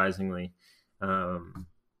 surprisingly.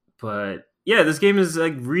 But yeah, this game is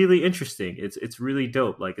like really interesting. It's really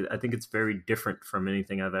dope. Like I think it's very different from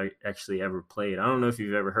anything I've actually ever played. I don't know if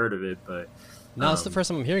you've ever heard of it, but no, it's the first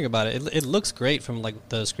time I'm hearing about it. It looks great from like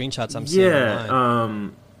the screenshots I'm seeing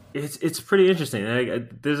online. It's pretty interesting.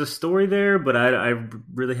 There's a story there, but I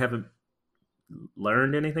really haven't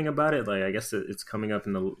learned anything about it. Like I guess it's coming up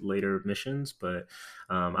in the later missions, but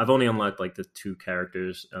I've only unlocked like the 2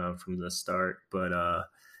 characters from the start. But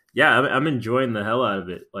yeah, I'm enjoying the hell out of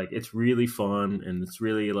it. Like it's really fun, and it's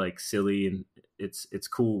really like silly, and it's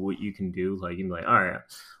cool what you can do. Like you're like, all right,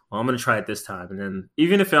 well, I'm gonna try it this time, and then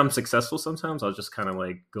even if I'm successful, sometimes I'll just kind of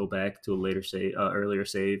like go back to a later save, earlier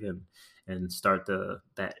save, and start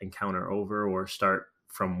that encounter over, or start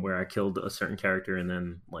from where I killed a certain character and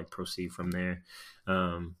then like proceed from there.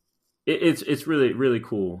 It's really really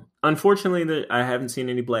cool. Unfortunately, I haven't seen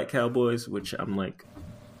any black cowboys, which I'm like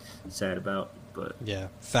sad about. But yeah,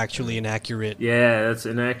 factually inaccurate. Yeah, that's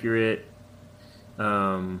inaccurate.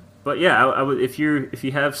 But yeah, I would if you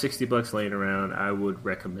have $60 laying around, I would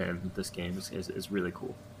recommend this game. It's really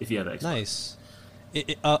cool if you have Xbox. Nice.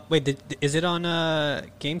 Wait, is it on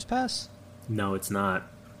Games Pass? No, it's not.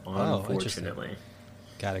 Unfortunately.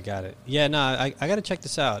 Got it. Yeah, no, I got to check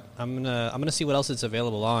this out. I'm gonna see what else it's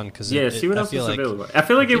available on see what else is available. I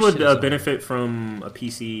feel like it would benefit from a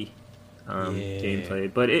PC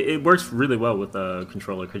gameplay, but it works really well with a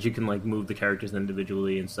controller because you can like move the characters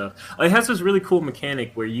individually and stuff. It has this really cool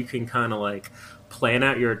mechanic where you can kind of like plan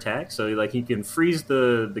out your attack. So like you can freeze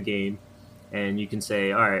the game, and you can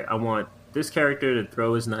say, all right, I want this character to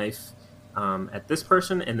throw his knife at this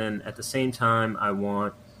person, and then at the same time, I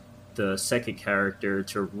want the second character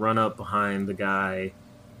to run up behind the guy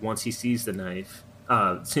once he sees the knife,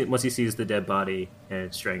 once he sees the dead body,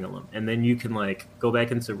 and strangle him. And then you can like go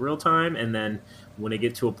back into real time, and then when they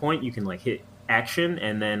get to a point, you can like hit action,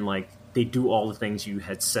 and then like they do all the things you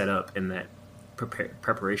had set up in that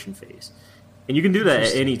preparation phase. And you can do that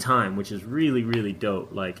at any time, which is really, really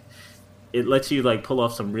dope. Like it lets you like pull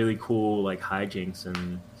off some really cool like hijinks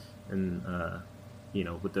and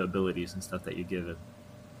with the abilities and stuff that you give it.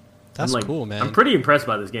 That's cool, man. I'm pretty impressed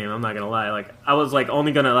by this game. I'm not gonna lie. Like I was like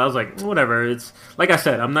whatever. It's like I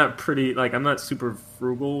said, I'm not super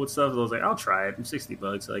frugal with stuff. So I was like, I'll try it. I'm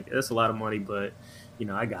 $60. Like that's a lot of money, but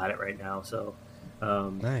I got it right now. So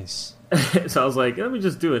nice. So I was like, let me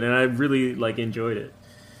just do it, and I really like enjoyed it.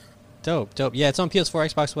 Dope. Yeah, it's on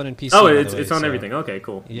PS4, Xbox One, and PC. Oh, it's on everything. Okay,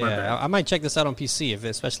 cool. Yeah, I might check this out on PC,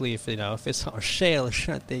 especially if it's on sale or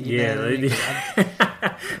something. I'm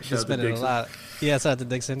just spending a lot. Yeah, shout out to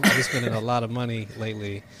Dixon. I've been spending a lot of money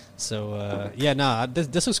lately. So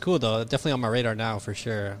this was cool though. Definitely on my radar now for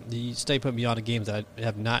sure. You stay putting me on to games that I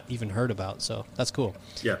have not even heard about. So that's cool.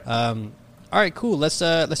 Yeah. All right, cool. Let's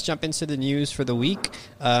jump into the news for the week.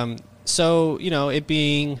 So it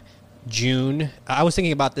being June, I was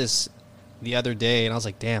thinking about this the other day, and I was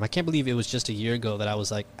like, damn, I can't believe it was just a year ago that I was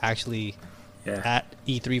like actually at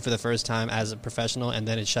E3 for the first time as a professional, and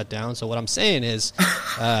then it shut down. So what I'm saying is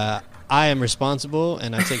I am responsible,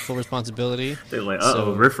 and I take full responsibility. They're like,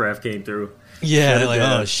 riffraff came through. Yeah, they're like,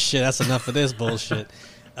 oh shit, that's enough of this bullshit.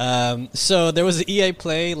 So there was an EA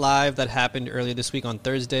Play Live that happened earlier this week on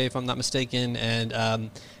Thursday, if I'm not mistaken, and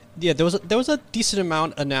there was a decent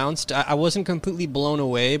amount announced. I wasn't completely blown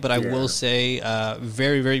away, but I will say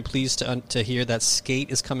very, very pleased to hear that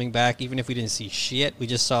Skate is coming back, even if we didn't see shit. We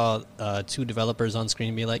just saw two developers on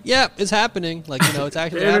screen be like, yeah, it's happening. Like, it's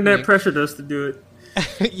actually the internet pressured us to do it.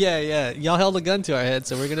 Yeah. Y'all held a gun to our head,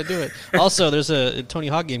 so we're going to do it. Also, there's a Tony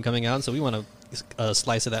Hawk game coming out, so we want a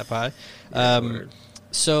slice of that pie.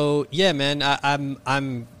 So, yeah, man,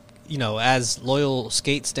 I'm as loyal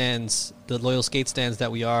skate stands that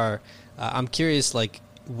we are, I'm curious, like,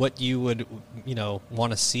 what you would,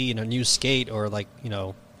 want to see in a new Skate, or like,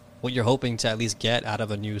 what you're hoping to at least get out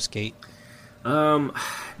of a new Skate. Man,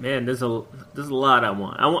 there's a lot I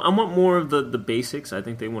want. I want more of the basics. I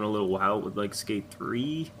think they went a little wild with like Skate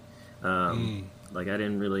 3. Like I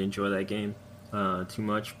didn't really enjoy that game too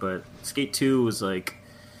much, but Skate 2 was like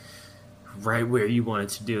right where you wanted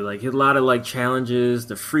to do. Like a lot of like challenges.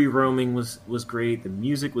 The free roaming was great. The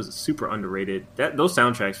music was super underrated. Those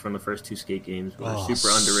soundtracks from the first two Skate games were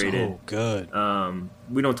super underrated. So good.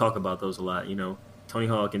 We don't talk about those a lot. Tony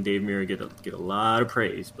Hawk and Dave Mirra get a lot of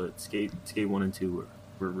praise, but Skate 1 and 2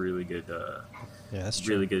 were really good. That's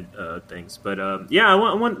true. Really good things. But I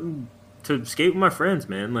want to skate with my friends,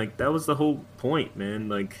 man. Like that was the whole point, man.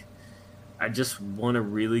 Like I just want a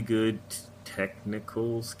really good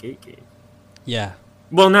technical skate game. Yeah.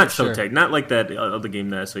 Well, not so tech, not like that other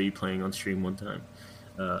game that I saw you playing on stream one time.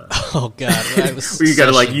 Oh God, where you got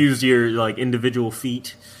to like use your like individual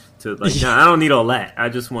feet to like. Nah, I don't need all that. I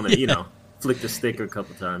just want to flick the stick a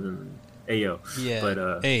couple times and ayo. Yeah.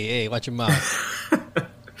 But hey, watch your mouth.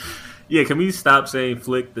 Yeah, can we stop saying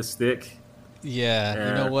flick the stick? Yeah,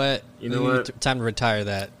 you know what? Time to retire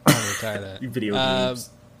that. You video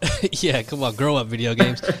games. Yeah, come on, grow up, video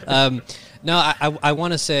games. No, I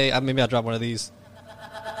want to say maybe I'll drop one of these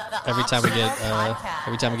every time we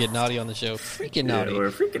get naughty on the show. Freaking naughty. Yeah, we're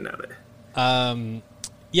freaking naughty.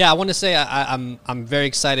 Yeah, I want to say I'm very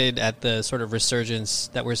excited at the sort of resurgence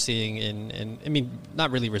that we're seeing in I mean, not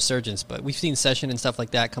really resurgence, but we've seen Session and stuff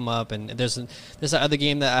like that come up, and there's that other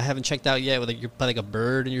game that I haven't checked out yet where you're like a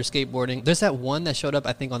bird and you're skateboarding. There's that one that showed up,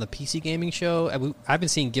 I think, on the PC gaming show. I've been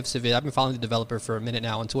seeing GIFs of it. I've been following the developer for a minute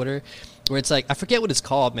now on Twitter, where it's like, I forget what it's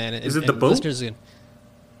called, man. Is it the boat?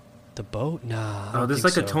 The boat? Nah. Oh, there's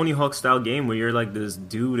like a Tony Hawk style game where you're like this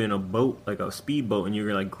dude in a boat, like a speedboat, and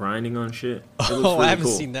you're like grinding on shit. Oh, really I haven't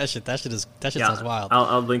seen that shit. That shit sounds wild.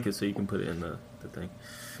 I'll link it so you can put it in the the thing.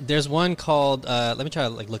 There's one called. Let me try to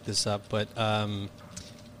look this up. But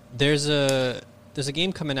there's a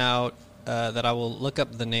game coming out that I will look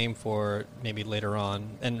up the name for maybe later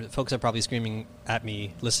on. And folks are probably screaming at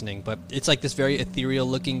me listening. But it's like this very ethereal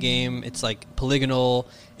looking game. It's like polygonal.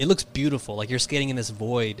 It looks beautiful. Like you're skating in this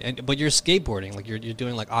void, but you're skateboarding. Like you're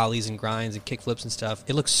doing like ollies and grinds and kickflips and stuff.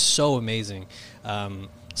 It looks so amazing.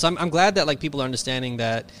 So I'm glad that like people are understanding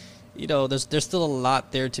that. There's still a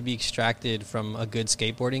lot there to be extracted from a good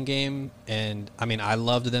skateboarding game, and I mean, I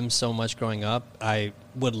loved them so much growing up. I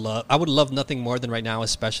would love nothing more than right now,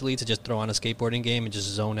 especially to just throw on a skateboarding game and just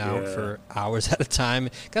zone out for hours at a time.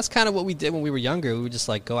 That's kind of what we did when we were younger. We would just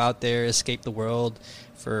like go out there, escape the world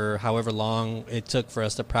for however long it took for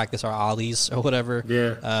us to practice our ollies or whatever.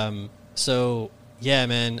 Yeah. So yeah,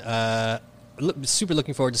 man. Super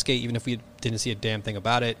looking forward to Skate, even if we didn't see a damn thing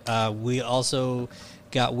about it. We also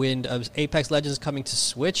got wind of Apex Legends coming to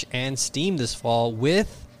Switch and Steam this fall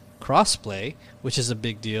with crossplay, which is a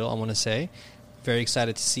big deal, I want to say. Very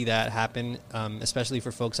excited to see that happen, especially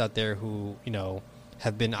for folks out there who,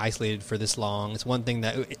 have been isolated for this long. It's one thing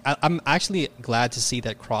that I'm actually glad to see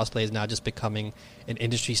that crossplay is now just becoming an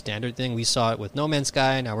industry standard thing. We saw it with No Man's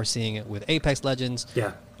Sky, now we're seeing it with Apex Legends.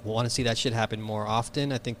 Yeah. We want to see that shit happen more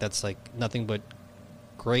often. I think that's like nothing but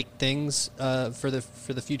great things for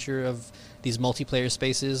the future of these multiplayer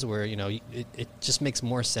spaces where it just makes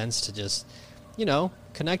more sense to just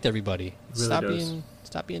connect everybody. Really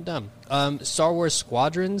Stop being dumb. Star Wars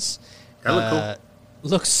Squadrons that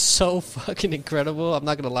looks so fucking incredible. I'm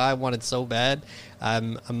not gonna lie, I want it so bad.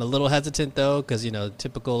 I'm a little hesitant though because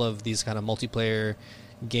typical of these kind of multiplayer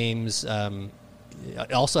games.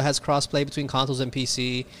 It also has crossplay between consoles and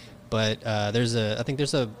PC, but I think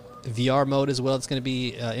there's a VR mode as well. It's going to be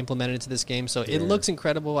implemented into this game, so it looks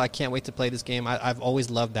incredible. I can't wait to play this game. I've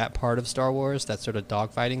always loved that part of Star Wars, that sort of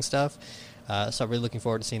dogfighting stuff. So I'm really looking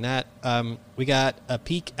forward to seeing that. We got a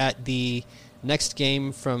peek at the next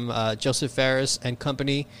game from Joseph Fares and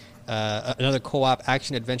company, another co-op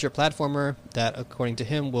action adventure platformer that, according to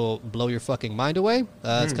him, will blow your fucking mind away.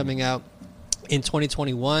 It's coming out in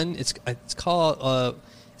 2021. It's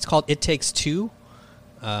called It Takes Two.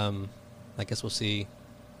 I guess we'll see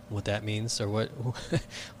what that means or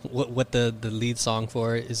what the lead song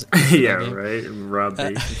for it is. Yeah, right. Rob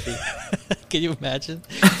Bass. Can you imagine?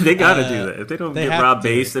 They gotta do that. If they don't get Rob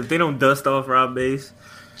Bass, if they don't dust off Rob Bass,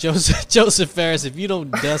 Joseph Fares, if you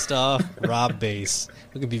don't dust off Rob Bass,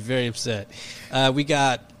 we're gonna be very upset. We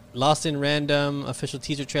got Lost in Random official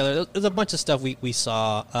teaser trailer. There's a bunch of stuff we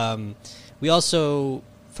saw. We also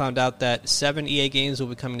found out that 7 EA games will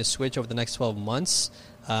be coming to Switch over the next 12 months.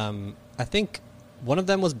 I think one of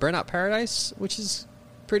them was Burnout Paradise, which is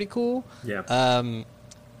pretty cool. Yeah.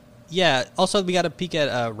 Yeah. Also, we got a peek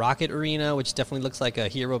at Rocket Arena, which definitely looks like a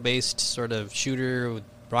hero-based sort of shooter with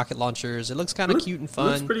rocket launchers. It looks kind of cute and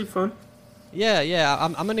fun. Looks pretty fun. Yeah.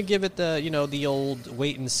 I'm gonna give it the old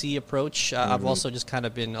wait and see approach. I've also just kind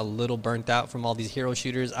of been a little burnt out from all these hero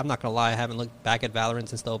shooters. I'm not gonna lie, I haven't looked back at Valorant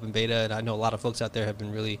since the open beta, and I know a lot of folks out there have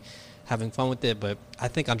been really having fun with it. But I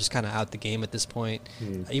think I'm just kind of out the game at this point.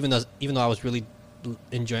 Even though I was really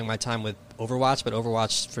enjoying my time with Overwatch, but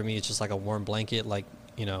Overwatch for me is just like a warm blanket, like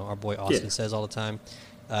our boy Austin says all the time.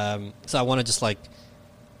 So I want to just I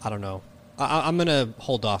don't know. I'm gonna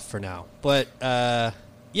hold off for now, but.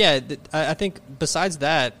 I think besides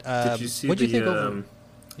that, did you see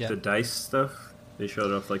the DICE stuff? They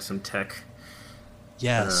showed off like some tech,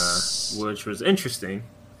 which was interesting,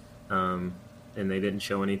 and they didn't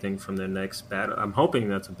show anything from their next battle. I'm hoping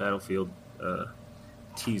that's a Battlefield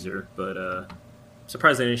teaser, but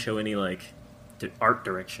surprised they didn't show any like art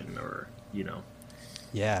direction or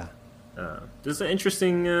Yeah. This is an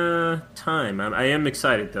interesting time. I am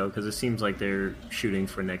excited though because it seems like they're shooting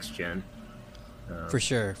for next gen. For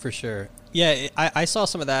sure. Yeah, I saw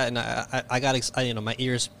some of that, and I got my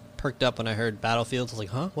ears perked up when I heard Battlefield. I was like,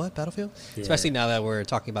 huh? What? Battlefield? Yeah. Especially now that we're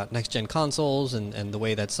talking about next-gen consoles and the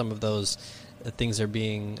way that some of those things are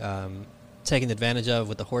being taken advantage of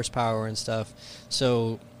with the horsepower and stuff.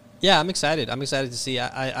 So, yeah, I'm excited. I'm excited to see.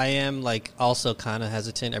 I am, also kind of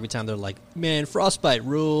hesitant every time they're like, man, Frostbite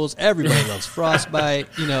rules. Everybody loves Frostbite.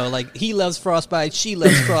 He loves Frostbite. She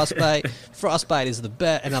loves Frostbite. Frostbite is the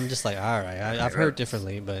best. And I'm just like, all right, I've heard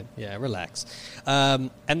differently, but, yeah, relax.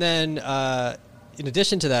 And then, in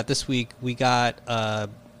addition to that, this week we got a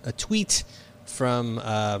tweet from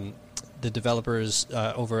the developers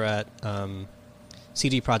over at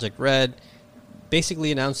CD Projekt Red,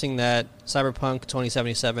 basically announcing that Cyberpunk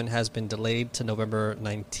 2077 has been delayed to November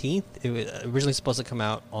 19th. It was originally supposed to come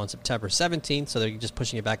out on September 17th, so they're just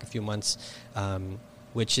pushing it back a few months,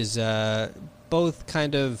 which is both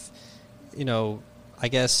kind of you know, I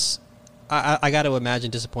guess I got to imagine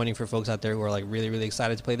disappointing for folks out there who are like really, really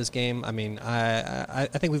excited to play this game. I mean, I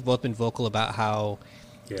think we've both been vocal about how,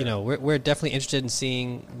 you know, we're definitely interested in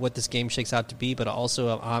seeing what this game shakes out to be, but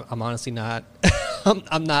also I'm honestly not,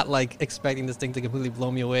 I'm not like expecting this thing to completely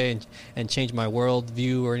blow me away and change my world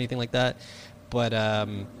view or anything like that. But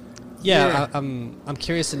I'm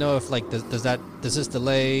curious to know if like does this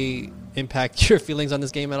delay impact your feelings on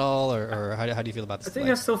this game at all, or how do you feel about this? I think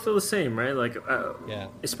I still feel the same, right? Like,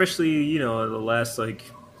 especially, you know, the last like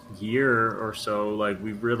year or so, like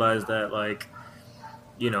we've realized that like,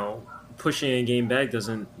 you know, pushing a game back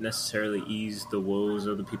doesn't necessarily ease the woes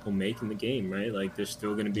of the people making the game, right? Like there's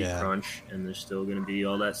still going to be crunch and there's still going to be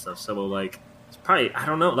all that stuff. So like, it's probably, I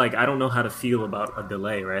don't know how to feel about a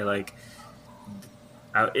delay, right? Like,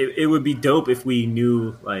 it would be dope if we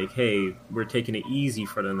knew, like, hey, we're taking it easy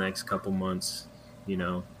for the next couple months, you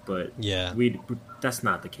know. But that's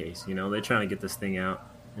not the case, you know. They're trying to get this thing out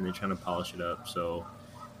and they're trying to polish it up, so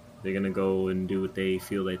they're gonna go and do what they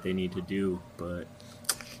feel like they need to do. But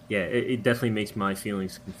yeah, it definitely makes my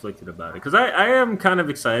feelings conflicted about it because I am kind of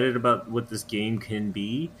excited about what this game can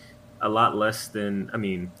be. A lot less than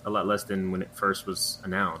when it first was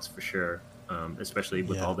announced, for sure. Especially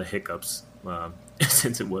with all the hiccups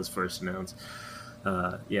since it was first announced.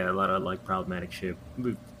 A lot of like problematic shit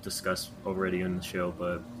we've discussed already on the show.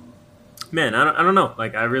 But man, I don't know.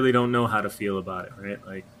 Like, I really don't know how to feel about it. Right?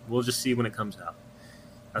 Like, we'll just see when it comes out.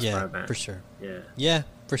 That's where I'm at. For sure. Yeah,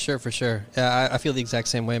 for sure. Yeah, I feel the exact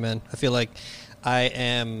same way, man. I feel like I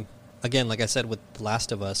am, again, like I said with The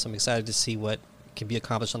Last of Us, I'm excited to see what can be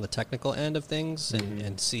accomplished on the technical end of things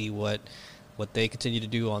and see what they continue to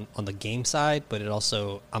do on the game side, but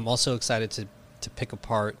I'm also excited to pick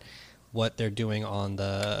apart what they're doing on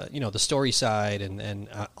the, you know, the story side and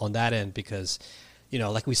on that end, because, you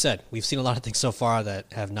know, like we said, we've seen a lot of things so far that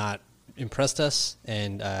have not impressed us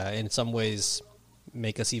and in some ways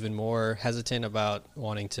make us even more hesitant about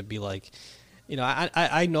wanting to be like, you know,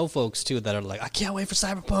 I know folks too that are like, I can't wait for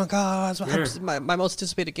Cyberpunk. Oh, it's my most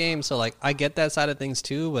anticipated game. So like, I get that side of things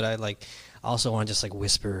too, but I also want to just like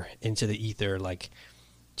whisper into the ether, like,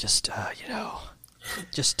 just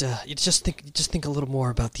think a little more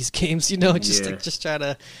about these games, you know, just try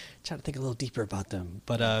to think a little deeper about them.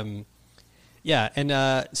 But and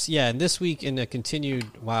this week in a continued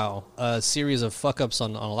series of fuck ups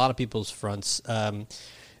on a lot of people's fronts.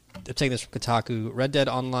 I'm taking this from Kotaku. Red Dead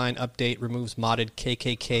Online update removes modded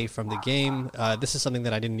KKK from the game. This is something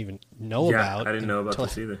that I didn't even know about. I didn't know about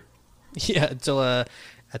this either. Yeah,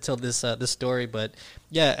 until this story. But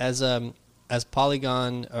yeah, as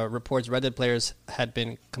Polygon reports, Red Dead players had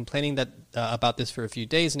been complaining about this for a few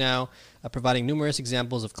days now, providing numerous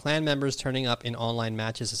examples of clan members turning up in online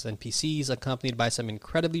matches as NPCs, accompanied by some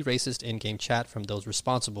incredibly racist in-game chat from those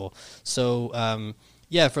responsible. So,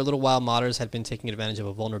 for a little while, modders had been taking advantage of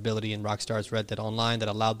a vulnerability in Rockstar's Red Dead Online that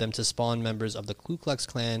allowed them to spawn members of the Ku Klux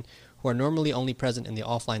Klan who are normally only present in the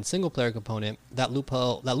offline single-player component. That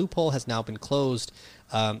loophole has now been closed.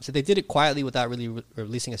 So they did it quietly without really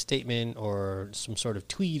releasing a statement or some sort of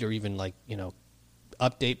tweet or even like, you know,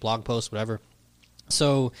 update, blog post, whatever.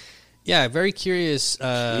 So, yeah, very curious.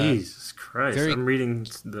 Jesus Christ! I'm reading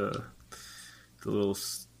the little.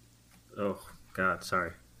 Oh God,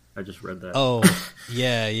 sorry. I just read that. Oh,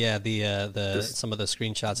 yeah. The some of the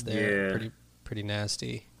screenshots there, pretty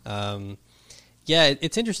nasty.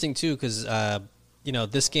 It's interesting too because you know,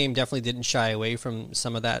 this game definitely didn't shy away from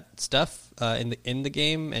some of that stuff in the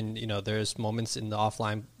game, and you know, there's moments in the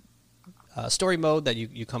offline story mode that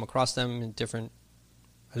you come across them in different,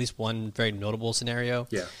 at least one very notable scenario.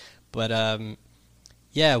 Yeah, but I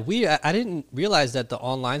didn't realize that the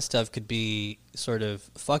online stuff could be sort of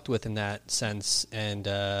fucked with in that sense, and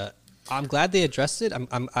I'm glad they addressed it.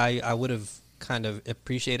 I would have kind of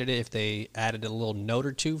appreciated it if they added a little note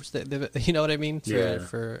or two, you know what I mean,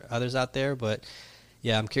 for others out there. But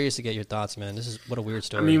yeah, I'm curious to get your thoughts, man. What a weird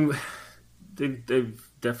story. I mean, they've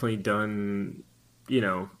definitely done, you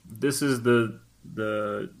know, this is the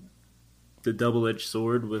double-edged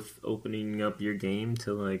sword with opening up your game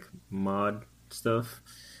to like mod stuff,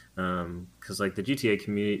 because like the GTA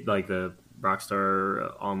community, like the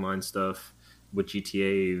Rockstar online stuff with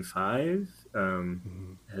GTA 5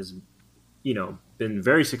 has, you know, been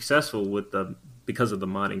very successful because of the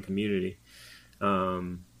modding community.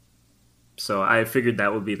 So I figured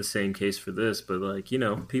that would be the same case for this, but like, you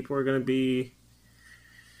know, people are going to be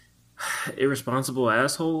irresponsible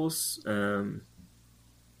assholes. You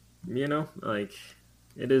know, like,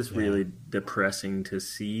 it is really depressing to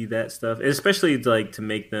see that stuff, especially like to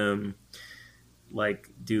make them like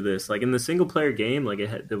do this. Like in the single player game, like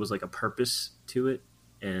there was like a purpose to it,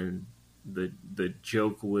 and the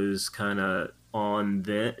joke was kind of on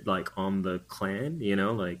the clan,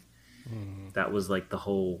 like that was like the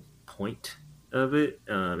whole point of it.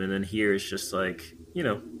 And then here it's just like,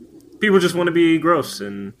 people just want to be gross,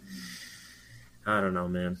 and I don't know,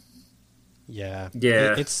 man. Yeah.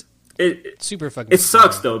 It's super fucking. It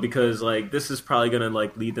sucks though, because like this is probably gonna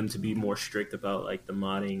like lead them to be more strict about like the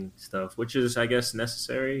modding stuff, which is, I guess,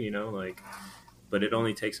 necessary, but it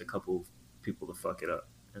only takes a couple people to fuck it up,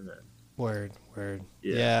 and then word.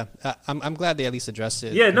 Yeah. I'm glad they at least addressed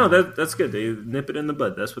it. Yeah, no, that's good. They nip it in the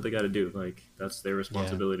bud. That's what they got to do. Like, that's their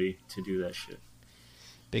responsibility to do that shit.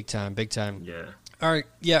 Big time. Yeah.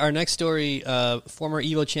 Our next story, former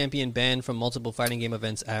EVO champion banned from multiple fighting game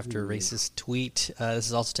events after racist tweet. This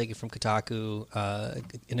is also taken from Kotaku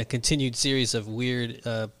in a continued series of weird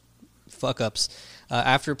fuck-ups.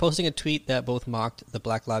 After posting a tweet that both mocked the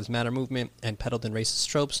Black Lives Matter movement and peddled in racist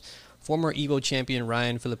tropes, former EVO champion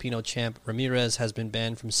Ryan Filipino champ Ramirez has been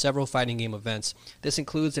banned from several fighting game events. This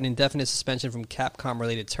includes an indefinite suspension from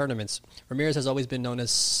Capcom-related tournaments. Ramirez has always been known as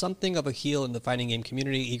something of a heel in the fighting game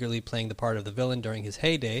community, eagerly playing the part of the villain during his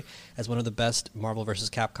heyday as one of the best Marvel vs.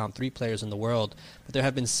 Capcom 3 players in the world. But there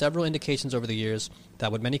have been several indications over the years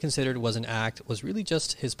that what many considered was an act was really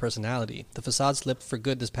just his personality. The facade slipped for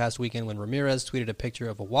good this past weekend when Ramirez tweeted a picture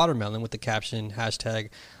of a watermelon with the caption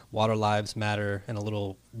 #Water Lives Matter and a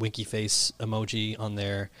little winky face emoji on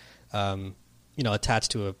there,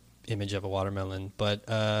 attached to a image of a watermelon. But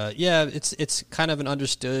it's kind of an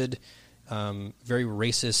understood, very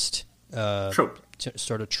racist trope.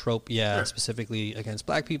 Sort of trope, specifically against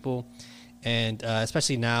black people. And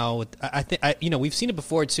especially now, I think we've seen it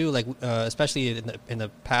before too. Like especially in the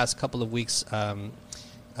past couple of weeks, Ian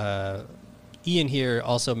here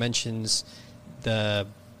also mentions the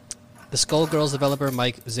Skullgirls developer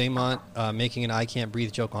Mike Zaymont making an "I can't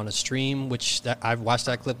breathe" joke on a stream, which I've watched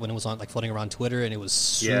that clip when it was on floating around Twitter, and it was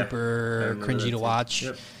super cringy to watch.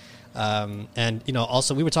 Yep. And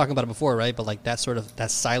also we were talking about it before, right? But like that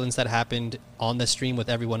silence that happened on the stream with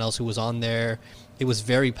everyone else who was on there, it was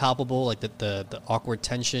very palpable, like the awkward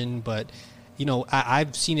tension. But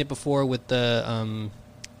I've seen it before with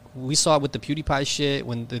we saw it with the PewDiePie shit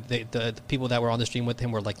when the people that were on the stream with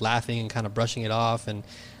him were like laughing and kind of brushing it off. And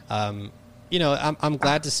I'm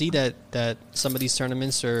glad to see that some of these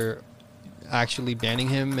tournaments are actually banning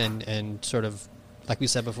him and sort of, like we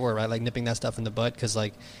said before, right? Like nipping that stuff in the butt, because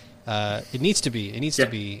like it needs to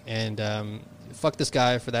be. And fuck this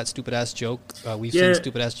guy for that stupid ass joke. We've seen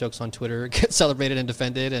stupid ass jokes on Twitter get celebrated and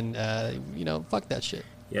defended, and fuck that shit.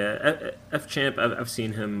 Yeah, F Champ, I've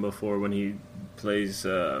seen him before when he plays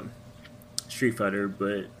Street Fighter,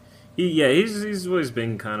 but he's always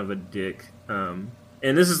been kind of a dick. And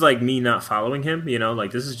this is like me not following him,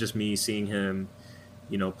 like this is just me seeing him,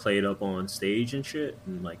 play it up on stage and shit,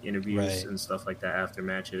 and like interviews and stuff like that after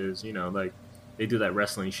matches. Like they do that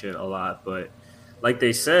wrestling shit a lot, but like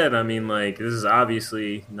they said, I mean, like this is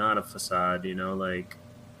obviously not a facade, like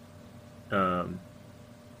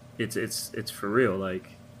it's for real. Like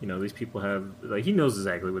these people have, like, he knows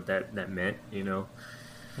exactly what that meant,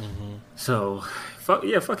 Mm-hmm. So, fuck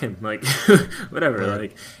him. Like, whatever. Right.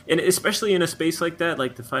 Like, and especially in a space like that,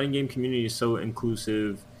 like the fighting game community is so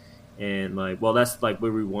inclusive, and like, well, that's like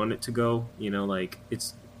where we want it to go. Like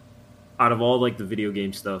it's out of all like the video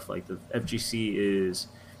game stuff, like the FGC is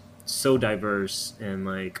so diverse, and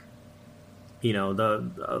like, a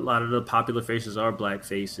lot of the popular faces are black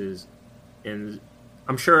faces, and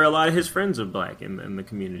I'm sure a lot of his friends are black in the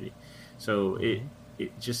community. So it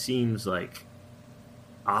just seems like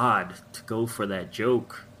odd to go for that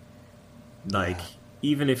joke, like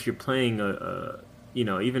even if you're playing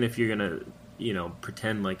even if you're gonna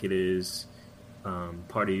pretend like it is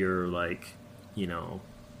part of your like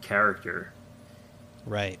character,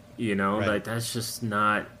 right? Like that's just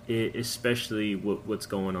not it, especially what's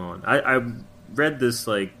going on. I read this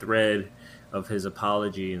like thread of his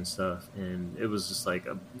apology and stuff, and it was just like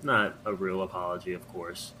not a real apology, of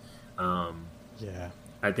course.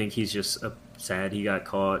 I think he's just sad he got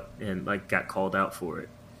caught and like got called out for it.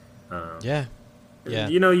 There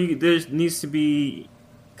needs to be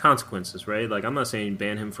consequences, right? Like, I'm not saying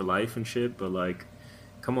ban him for life and shit, but like,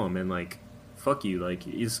 come on, man, like, fuck you, like,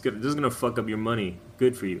 this is gonna fuck up your money.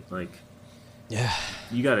 Good for you, like,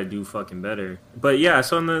 you gotta do fucking better. But yeah, I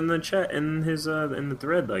saw in the chat in his in the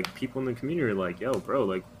thread, like, people in the community are like, yo, bro,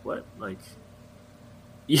 like, what, like,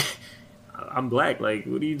 yeah. I'm black. Like,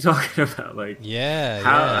 what are you talking about? Like,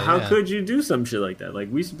 how could you do some shit like that?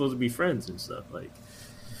 Like, we supposed to be friends and stuff. Like,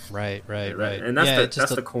 right. And that's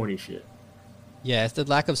the corny shit. Yeah, it's the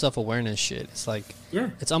lack of self-awareness shit. It's like,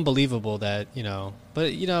 it's unbelievable that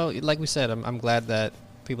But like we said, I'm glad that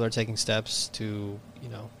people are taking steps to,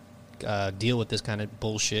 deal with this kind of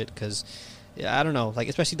bullshit. Because, yeah, I don't know, like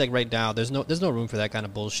especially like right now, there's no room for that kind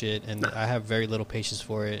of bullshit, and I have very little patience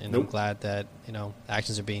for it. And I'm glad that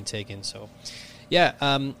actions are being taken. So,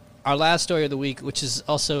 yeah. Our last story of the week, which is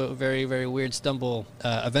also a very, very weird stumble.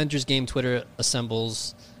 Avengers game Twitter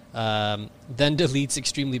assembles, then deletes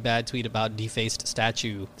extremely bad tweet about defaced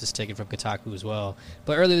statue. This is taken from Kotaku as well.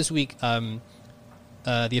 But earlier this week, the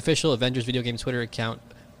official Avengers video game Twitter account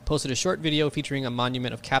posted a short video featuring a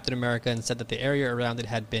monument of Captain America and said that the area around it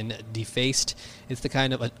had been defaced. It's the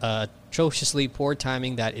kind of atrociously poor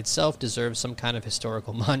timing that itself deserves some kind of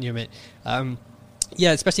historical monument.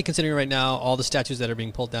 Yeah, especially considering right now all the statues that are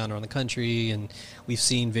being pulled down around the country, and we've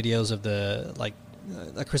seen videos of the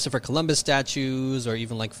Christopher Columbus statues, or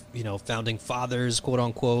even founding fathers, quote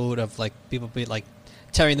unquote, of people be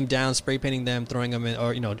tearing them down, spray painting them, throwing them in,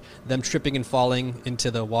 or them tripping and falling into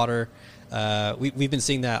the water. We've been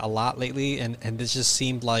seeing that a lot lately, and this just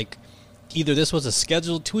seemed like either this was a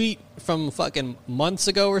scheduled tweet from fucking months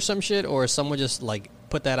ago or some shit, or someone just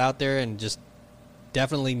put that out there and just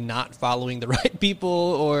definitely not following the right people,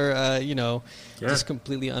 or just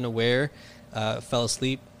completely unaware, fell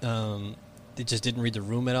asleep. They just didn't read the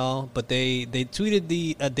room at all. But they tweeted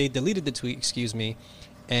they deleted the tweet, excuse me,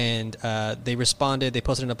 and they responded. They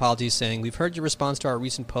posted an apology saying, "We've heard your response to our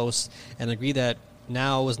recent posts and agree that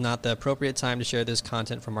now was not the appropriate time to share this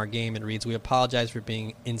content from our game. It reads, we apologize for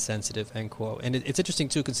being insensitive," end quote. And it's interesting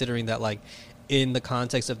too, considering that in the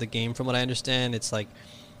context of the game, from what I understand, it's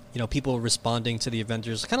people responding to the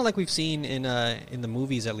Avengers, kind of like we've seen in the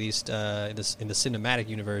movies, at least in the cinematic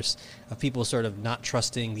universe, of people sort of not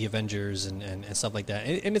trusting the Avengers and stuff like that.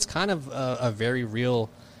 And it's kind of a very real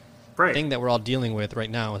thing that we're all dealing with right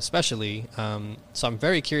now, especially. So I'm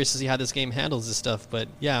very curious to see how this game handles this stuff. But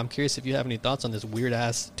yeah, I'm curious if you have any thoughts on this weird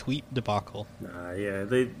ass tweet debacle. Nah, yeah,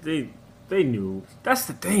 they knew. That's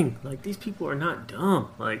the thing. These people are not dumb.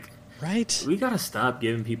 Right. We gotta stop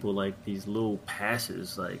giving people these little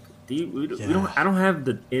passes. I don't have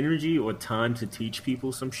the energy or time to teach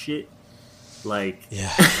people some shit. Why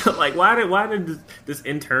did this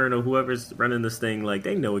intern or whoever's running this thing,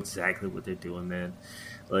 they know exactly what they're doing, man.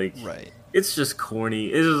 Right. It's just corny.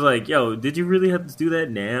 It's just yo, did you really have to do that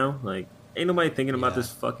now? Ain't nobody thinking about this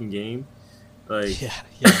fucking game. Yeah.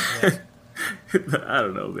 I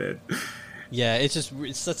don't know, man. Yeah, it's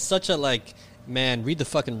such a man, read the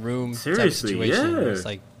fucking room. Seriously, type situation. Yeah. It's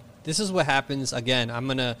this is what happens. Again, I'm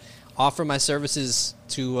gonna offer my services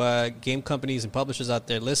to game companies and publishers out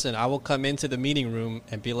there. Listen, I will come into the meeting room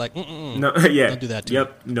and be like, no, yeah, don't do that to me.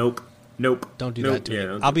 Nope. Don't do that to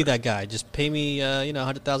me. I'll be that guy. Just pay me,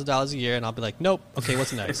 $100,000 a year, and I'll be like, nope. Okay,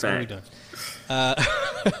 what's next? What are we doing? All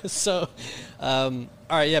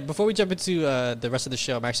right, yeah. Before we jump into the rest of the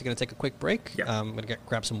show, I'm actually going to take a quick break. Yeah. I'm going to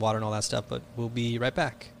grab some water and all that stuff, but we'll be right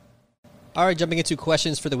back. All right, jumping into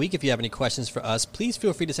questions for the week. If you have any questions for us, please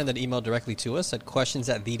feel free to send an email directly to us at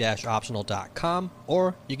questions@the-optional.com,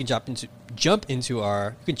 or you can jump into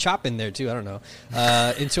our, you can chop in there too, I don't know,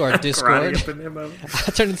 into our Discord.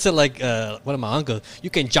 I turned into one of my uncles. You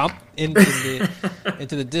can jump into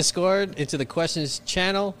the Discord, into the questions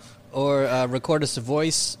channel, or record us a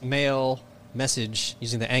voice mail message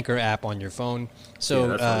using the Anchor app on your phone. So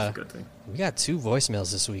that's always a good thing. We got 2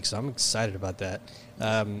 voicemails this week, so I'm excited about that.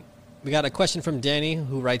 We got a question from Danny,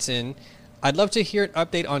 who writes in, I'd love to hear an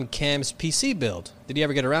update on Cam's PC build. Did he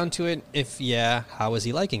ever get around to it? If yeah, how is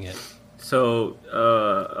he liking it? So,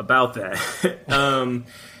 about that.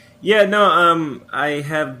 I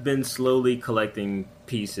have been slowly collecting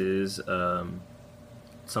pieces.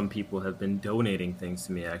 Some people have been donating things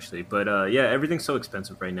to me, actually. But, everything's so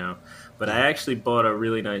expensive right now. But I actually bought a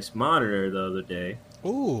really nice monitor the other day.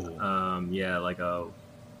 Ooh.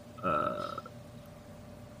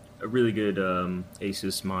 A really good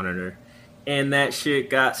Asus monitor, and that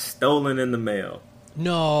shit got stolen in the mail.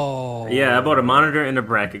 No. Yeah, I bought a monitor and a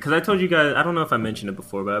bracket because I told you guys, I don't know if I mentioned it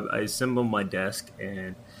before, but I assembled my desk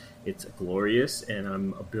and it's glorious, and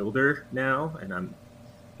I'm a builder now, and I'm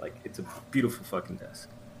it's a beautiful fucking desk.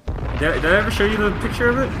 Did I ever show you the picture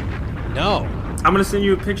of it? No. I'm gonna send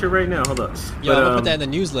you a picture right now. Hold up. Yo, I'm gonna put that in the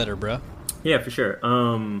newsletter, bro. Yeah, for sure.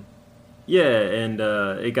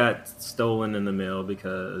 It got stolen in the mail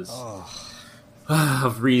because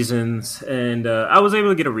of reasons, and I was able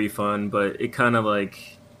to get a refund, but it kind of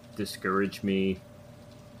discouraged me.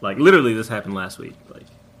 Literally, this happened last week.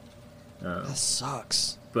 That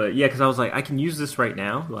sucks. But yeah, because I was I can use this right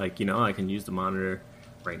now. I can use the monitor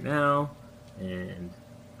right now, and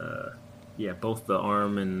yeah, both the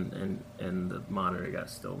arm and the monitor got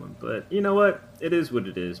stolen. But you know what? It is what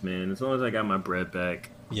it is, man. As long as I got my bread back,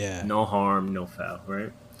 Yeah. no harm, no foul,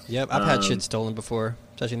 right? Yep, I've had shit stolen before,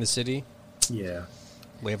 especially in the city. Yeah.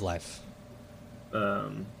 Way of life.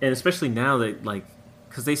 And especially now that, like,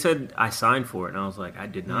 because they said I signed for it, and I was like, I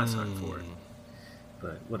did not sign for it.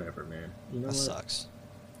 But whatever, man. You know that what? Sucks.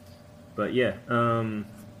 But yeah,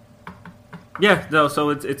 yeah. No, so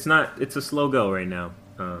it's not. It's a slow go right now,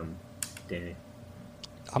 Danny.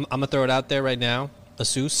 I'm gonna throw it out there right now.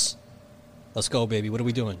 Asus, let's go, baby. What are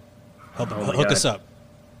we doing? Hook us up.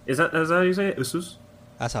 Is that how you say it? Asus?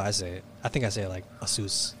 That's how I say it. I think I say it like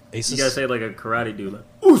Asus. Asus. You gotta say it like a karate dude, like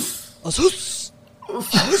Us. Asus.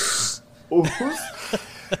 Asus.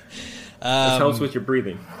 This helps with your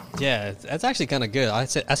breathing. Yeah, that's actually kind of good. I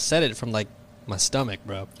said it from like my stomach,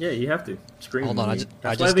 bro. Yeah, you have to scream. Hold on,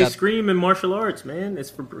 that's why they scream in martial arts, man. It's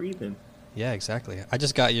for breathing. Yeah, exactly. I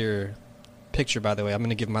just got your picture, by the way. I'm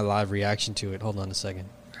gonna give my live reaction to it. Hold on a second.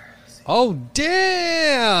 Oh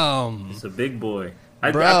damn! It's a big boy.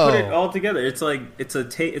 I put it all together. It's like it's a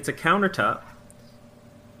countertop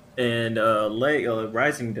and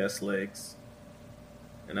rising desk legs,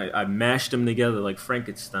 and I mashed them together like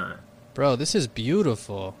Frankenstein. Bro, this is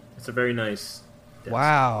beautiful. It's a very nice desk.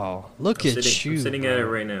 Wow, look at you! I'm sitting at it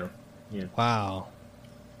right now. Yeah. Wow,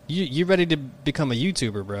 you ready to become a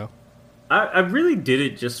YouTuber, bro? I really did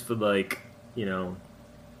it just for like, you know,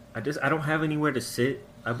 I don't have anywhere to sit.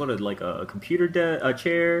 I bought a computer a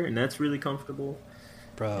chair, and that's really comfortable.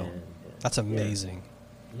 Bro, that's amazing.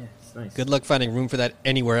 Yeah, it's nice. Good luck finding room for that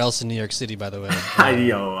anywhere else in New York City, by the way.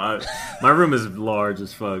 My room is large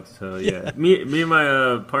as fuck. So yeah, me and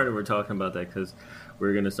my partner were talking about that because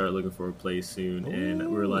we're gonna start looking for a place soon,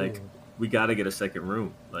 and we're like, we got to get a second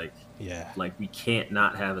room. Like, like we can't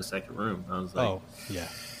not have a second room. I was like, oh yeah,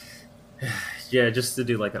 yeah, just to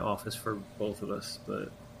do like an office for both of us,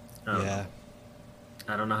 but yeah.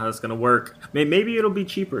 I don't know how it's gonna work. Maybe it'll be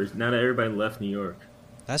cheaper now that everybody left New York.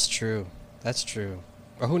 That's true.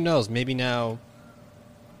 Or who knows? Maybe now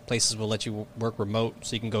places will let you work remote,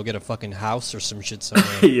 so you can go get a fucking house or some shit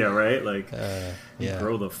somewhere. Yeah, right. Like,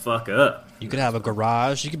 grow the fuck up. You could have a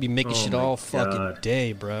garage. You could be making shit all fucking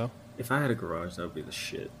day, bro. If I had a garage, that would be the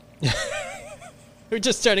shit. We're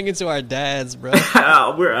just turning into our dads, bro.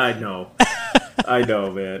 I know,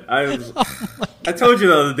 man. I told you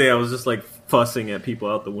the other day I was just like fussing at people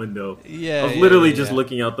out the window. Yeah, I was literally just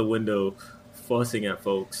looking out the window, fussing at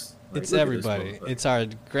folks. Like, it's everybody. It's our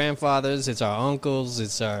grandfathers. It's our uncles.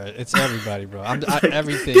 It's everybody, bro.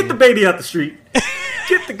 Everything. Get the baby out the street.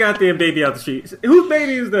 Get the goddamn baby out the street. Whose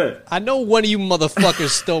baby is that? I know one of you motherfuckers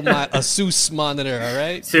stole my Asus monitor. All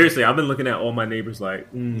right. Seriously, I've been looking at all my neighbors like,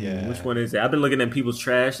 which one is it? I've been looking at people's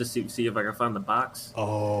trash to see if I can find the box.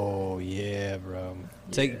 Oh yeah, bro.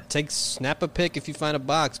 Snap a pic if you find a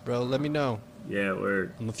box, bro. Let me know. Yeah,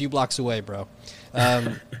 word. I'm a few blocks away, bro.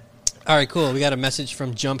 All right, cool. We got a message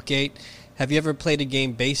from Jumpgate. Have you ever played a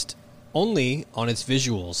game based only on its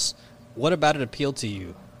visuals? What about it appealed to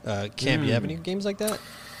you? Cam, you have any games like that?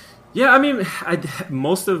 Yeah, I mean,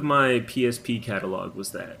 most of my PSP catalog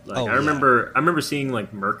was that. Like, I remember seeing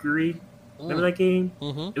like Mercury. Remember that game?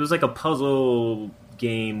 Mm-hmm. It was like a puzzle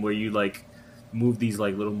game where you like move these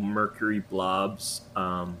like little Mercury blobs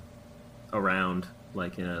around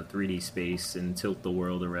like in a 3D space and tilt the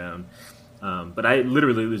world around. But I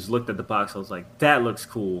literally just looked at the box. I was like, that looks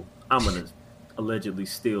cool. I'm going to allegedly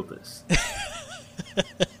steal this.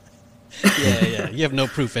 Yeah. You have no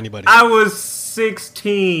proof, anybody. I was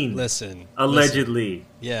 16. Listen. Allegedly.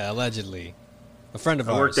 Yeah, allegedly. A friend of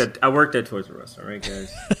ours. I worked at Toys R Us, all right,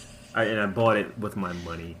 guys? And I bought it with my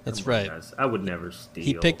money. That's right. Guys. I would never steal.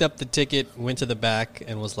 He picked up the ticket, went to the back,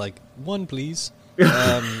 and was like, one, please.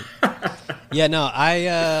 Yeah,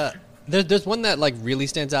 no, there's one that like really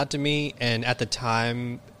stands out to me, and at the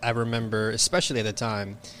time, I remember, especially at the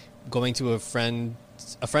time, going to a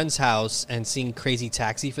friend's house and seeing Crazy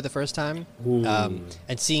Taxi for the first time,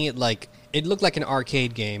 and seeing it like it looked like an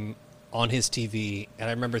arcade game on his TV, and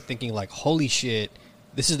I remember thinking like, holy shit,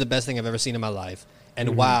 this is the best thing I've ever seen in my life,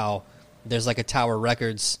 and wow, there's like a Tower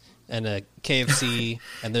Records and a KFC,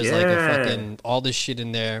 and there's like a fucking all this shit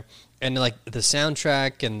in there. And like the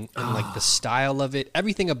soundtrack and like the style of it,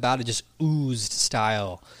 everything about it just oozed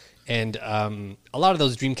style. And a lot of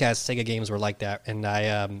those Dreamcast Sega games were like that. And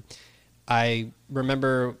I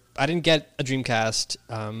remember I didn't get a Dreamcast,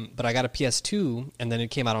 but I got a PS2, and then it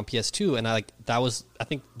came out on PS2, and that was I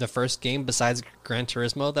think the first game besides Gran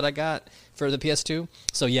Turismo that I got for the PS2.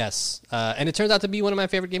 So yes, and it turns out to be one of my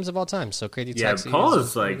favorite games of all time. So Crazy Taxi. Yeah, Paul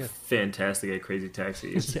is like fantastic at Crazy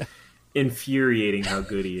Taxi. infuriating how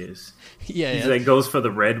good he is. Yeah, He's like goes for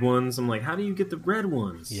the red ones. I'm like, how do you get the red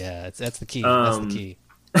ones? Yeah, that's the key. That's the key.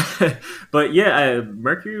 But yeah,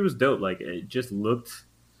 Mercury was dope. Like it just looked.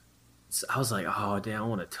 I was like, oh damn, I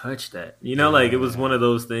want to touch that. You know, like it was one of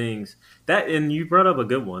those things that. And you brought up a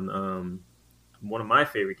good one. One of my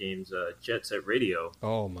favorite games, Jet Set Radio.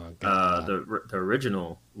 Oh my god! The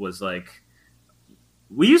original was like,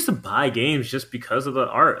 we used to buy games just because of the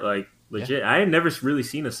art. Like legit, yeah. I had never really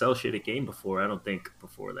seen a cell shaded game before. I don't think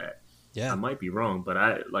before that. Yeah, I might be wrong, but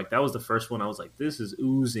that was the first one. I was like, this is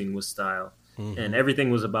oozing with style, and everything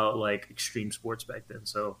was about like extreme sports back then.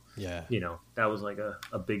 So yeah, you know, that was like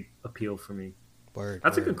a big appeal for me.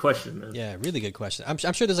 That's a good question, man. Yeah, really good question. I'm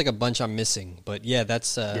sure there's like a bunch I'm missing, but yeah,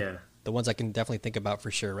 that's the ones I can definitely think about for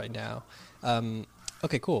sure right now.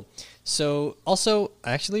 Okay, cool. So also,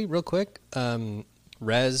 actually, real quick,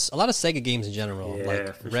 Rez, a lot of Sega games in general,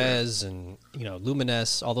 like Rez and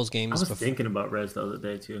Lumines, all those games. I was thinking about Rez the other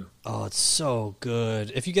day too. Oh, it's so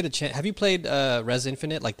good. If you get a chance, have you played Rez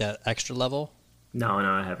Infinite, like that extra level? No,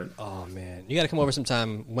 I haven't. Oh man, you got to come over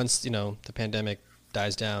sometime once the pandemic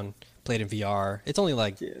dies down. Play it in VR. It's only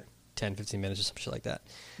like 10, 15 minutes or some shit like that.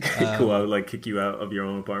 Cool. I would like kick you out of your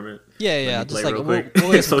own apartment. Yeah. Just like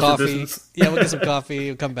we'll get some coffee. Distance. Yeah, we'll get some coffee.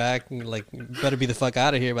 We'll come back and like better be the fuck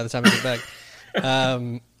out of here by the time we get back.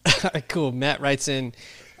 All right, cool. Matt writes in,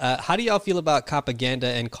 how do y'all feel about propaganda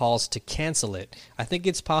and calls to cancel it? I think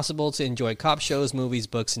it's possible to enjoy cop shows, movies,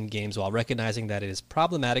 books, and games while recognizing that it is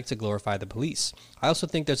problematic to glorify the police. I also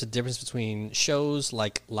think there's a difference between shows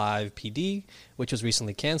like Live PD, which was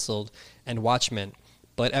recently canceled, and Watchmen.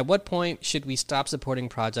 But at what point should we stop supporting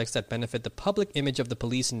projects that benefit the public image of the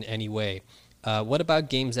police in any way? What about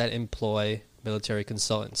games that employ military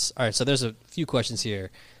consultants? All right, so there's a few questions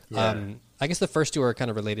here. Yeah. I guess the first two are kind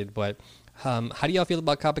of related, but how do y'all feel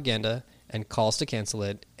about propaganda and calls to cancel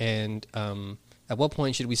it? And at what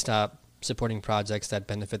point should we stop supporting projects that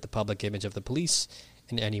benefit the public image of the police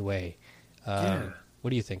in any way? What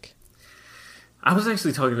do you think? I was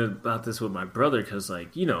actually talking about this with my brother because,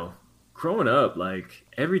 like, growing up, like,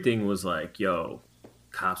 everything was like, yo,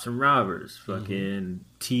 cops and robbers, fucking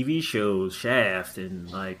TV shows, Shaft,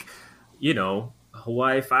 and, like,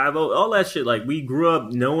 Hawaii Five-0, all that shit. Like, we grew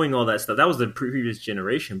up knowing all that stuff. That was the previous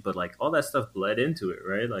generation, but, like, all that stuff bled into it,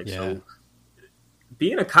 right? Like, so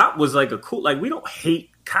being a cop was, like, we don't hate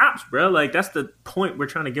cops, bro. Like, that's the point we're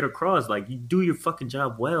trying to get across. Like, you do your fucking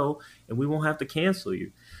job well, and we won't have to cancel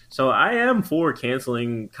you. So I am for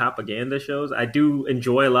canceling propaganda shows. I do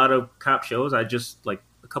enjoy a lot of cop shows. I just, like,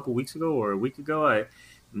 a couple weeks ago or a week ago,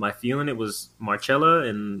 my feeling it was Marcella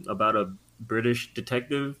and about a British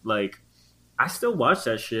detective. Like, I still watch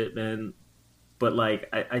that shit, man. But,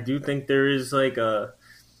 like, I do think there is, like, a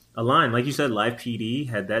line. Like you said, Live PD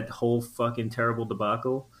had that whole fucking terrible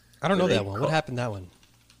debacle. I don't know that one. What happened that one?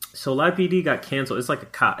 So Live PD got canceled. It's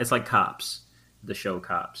like it's like Cops, the show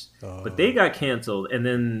Cops. Oh. But they got canceled. And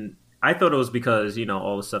then I thought it was because,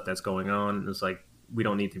 all the stuff that's going on. It's like, we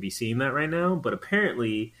don't need to be seeing that right now. But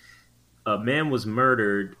apparently, a man was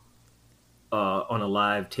murdered on a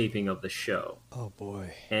live taping of the show. Oh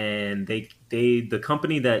boy! And the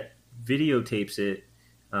company that videotapes it,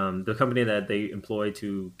 the company that they employ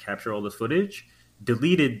to capture all the footage,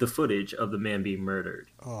 deleted the footage of the man being murdered,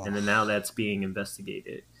 and then now that's being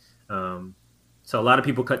investigated. So a lot of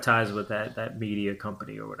people cut ties with that media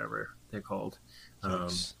company or whatever they're called.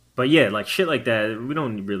 But yeah, like shit like that, we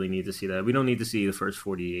don't really need to see that. We don't need to see the first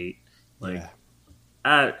 48. Like,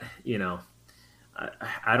 I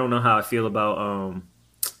don't know how I feel about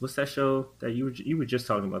what's that show that you were just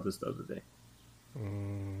talking about this the other day?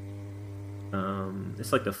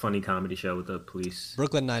 It's like the funny comedy show with the police.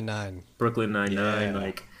 Brooklyn Nine-Nine. Yeah.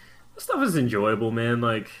 Like, that stuff is enjoyable, man.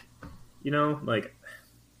 Like, like,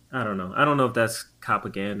 I don't know. I don't know if that's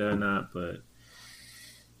propaganda or not, but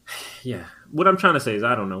yeah. What I'm trying to say is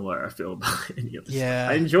I don't know what I feel about any of this. Yeah.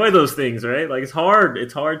 I enjoy those things, right? Like, it's hard.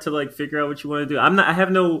 It's hard to, like, figure out what you want to do. I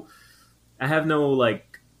have no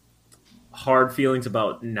like hard feelings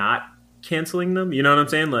about not canceling them. You know what I'm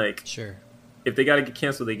saying? Like, sure. If they got to get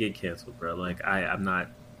canceled, they get canceled, bro. Like, I'm not,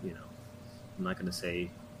 I'm not gonna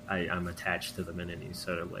say I'm attached to them in any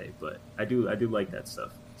sort of way, but I do like that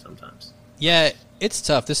stuff sometimes. Yeah, it's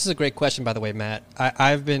tough. This is a great question, by the way, Matt.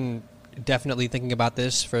 I've been definitely thinking about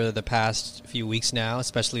this for the past few weeks now,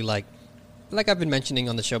 especially like I've been mentioning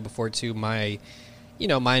on the show before too. My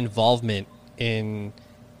involvement in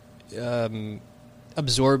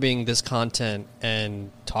absorbing this content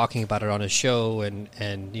and talking about it on a show and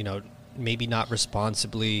maybe not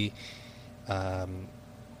responsibly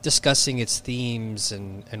discussing its themes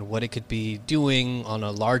and what it could be doing on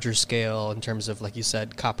a larger scale in terms of, like you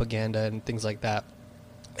said, propaganda and things like that.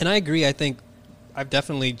 And I agree. I think I've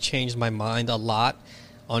definitely changed my mind a lot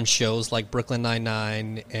on shows like Brooklyn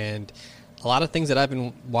Nine-Nine and a lot of things that I've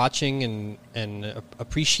been watching and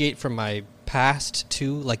appreciate from my past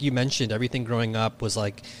too. Like you mentioned, everything growing up was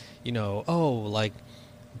like, like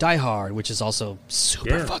Die Hard, which is also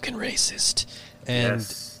super fucking racist. And,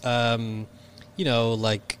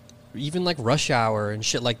 like even like Rush Hour and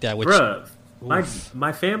shit like that. Which, bruh,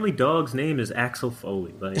 my family dog's name is Axel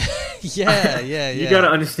Foley. Like, yeah. You got to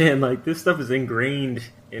understand, like, this stuff is ingrained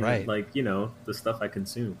in, like, the stuff I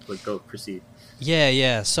consume. Like, go proceed.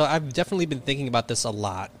 Yeah. So I've definitely been thinking about this a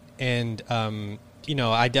lot, and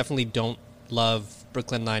I definitely don't love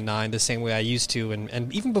Brooklyn Nine-Nine the same way I used to,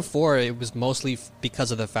 and even before it was mostly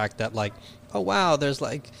because of the fact that, like, oh wow, there's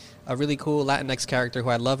like a really cool Latinx character who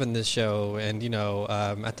I love in this show, and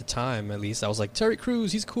at the time at least I was like, Terry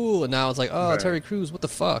Crews, he's cool, and now it's like, oh, Terry Crews, what the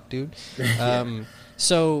fuck, dude.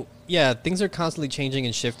 So yeah, things are constantly changing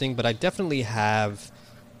and shifting, but I definitely have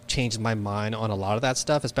changed my mind on a lot of that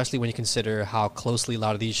stuff, especially when you consider how closely a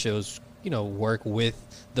lot of these shows work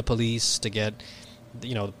with the police to get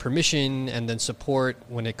permission and then support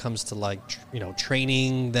when it comes to, like,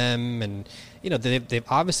 training them, and they've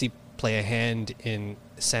obviously play a hand in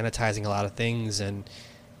sanitizing a lot of things and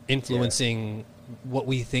influencing what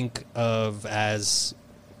we think of as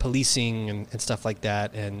policing and stuff like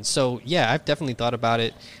that. And so I've definitely thought about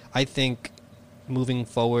it. I think moving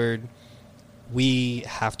forward we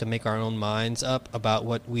have to make our own minds up about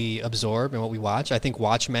what we absorb and what we watch. I think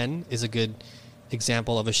Watchmen is a good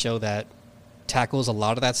example of a show that tackles a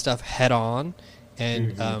lot of that stuff head on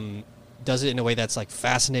and does it in a way that's, like,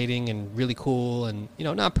 fascinating and really cool and,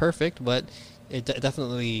 not perfect, but it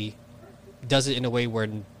definitely does it in a way where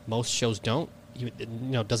most shows don't,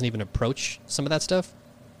 doesn't even approach some of that stuff.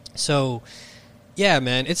 So, yeah,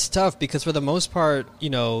 man, it's tough because for the most part,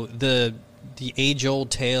 the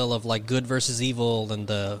age-old tale of, like, good versus evil and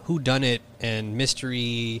the whodunit and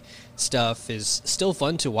mystery stuff is still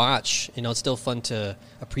fun to watch. It's still fun to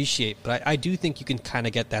appreciate. But I do think you can kind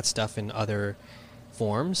of get that stuff in other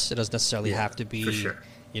forms. It doesn't necessarily have to be,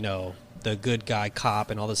 the good guy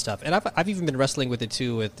cop and all this stuff. And I've even been wrestling with it,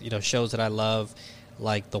 too, with, shows that I love,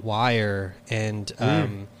 like The Wire and,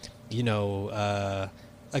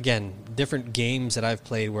 again, different games that I've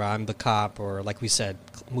played where I'm the cop, or, like we said,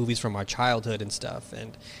 movies from our childhood and stuff.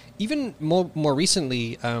 And even more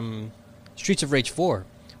recently, Streets of Rage 4,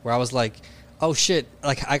 where I was like, oh shit,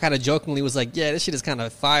 like, I kind of jokingly was like, yeah, this shit is kind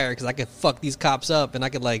of fire because I could fuck these cops up and I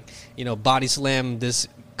could, like, body slam this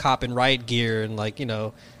cop in riot gear and, like,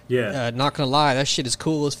 not gonna lie, that shit is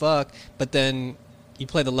cool as fuck. But then you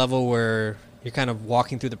play the level where you're kind of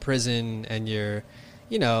walking through the prison and you're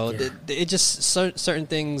it just certain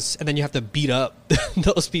things, and then you have to beat up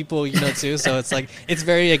those people, too. So it's like, it's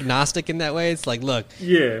very agnostic in that way. It's like, look,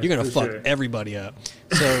 you're gonna fuck everybody up.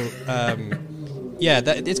 So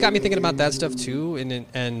it's got me thinking about that stuff too.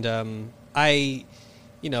 And I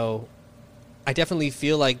definitely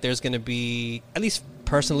feel like there's gonna be, at least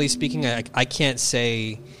personally speaking, I can't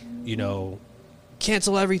say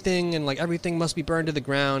cancel everything and, like, everything must be burned to the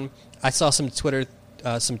ground. I saw some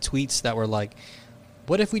tweets that were like,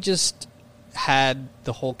 what if we just had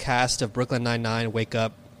the whole cast of Brooklyn Nine-Nine wake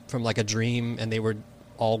up from, like, a dream and they were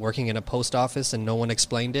all working in a post office and no one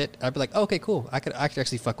explained it? I'd be like, okay, cool. I could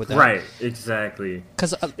actually fuck with that. Right, exactly.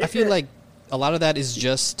 Because I feel like a lot of that is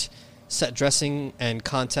just set dressing and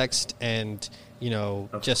context and,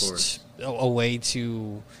 just a way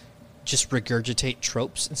to just regurgitate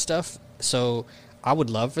tropes and stuff. So I would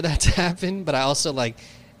love for that to happen, but I also, like,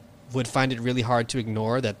 would find it really hard to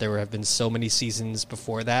ignore that there have been so many seasons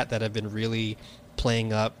before that have been really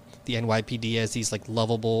playing up the NYPD as these, like,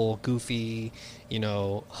 lovable, goofy,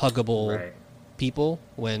 huggable people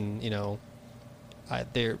when,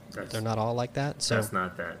 they're not all like that. So that's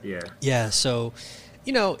not that. Yeah. So,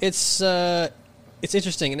 it's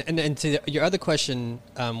interesting. And to your other question,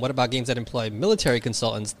 what about games that employ military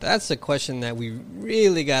consultants? That's a question that we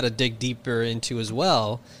really got to dig deeper into as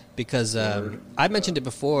well. Because I mentioned it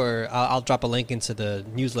before. I'll drop a link into the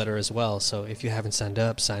newsletter as well. So if you haven't signed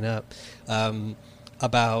up, sign up.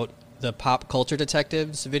 About the Pop Culture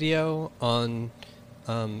Detectives video on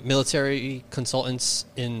military consultants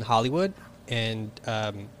in Hollywood. And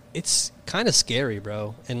it's kind of scary,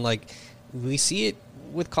 bro. And, like, we see it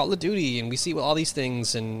with Call of Duty and we see it with all these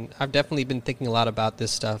things. And I've definitely been thinking a lot about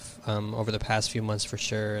this stuff over the past few months for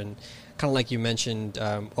sure. And kind of like you mentioned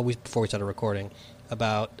before we started recording,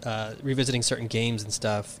 about revisiting certain games and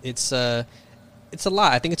stuff. It's it's a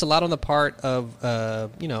lot. I think it's a lot on the part of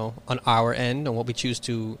on our end, on what we choose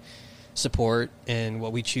to support and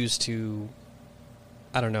what we choose to,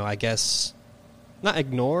 I don't know, I guess not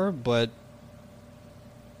ignore, but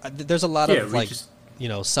there's a lot of like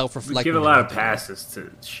self-reflecting. We give a lot of passes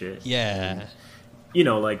to shit. Yeah.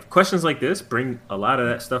 And, like questions like this bring a lot of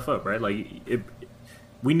that stuff up, right? Like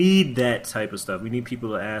we need that type of stuff. We need people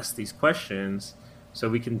to ask these questions so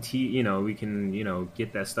we can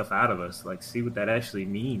get that stuff out of us, like see what that actually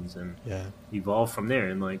means and evolve from there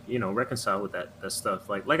and like, reconcile with that stuff.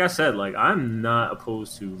 Like I said, like I'm not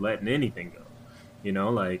opposed to letting anything go.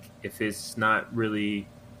 Like if it's not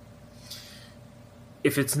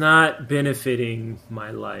benefiting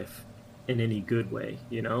my life in any good way,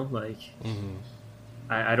 like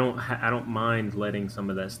I don't mind letting some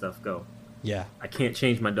of that stuff go. Yeah. I can't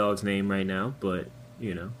change my dog's name right now, but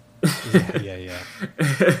Yeah.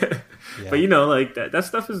 But like that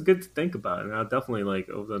stuff is good to think about, and I'll definitely like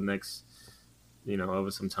over the next,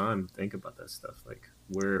 over some time think about that stuff. Like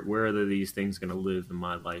where are these things going to live in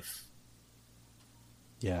my life?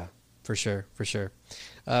 Yeah, for sure.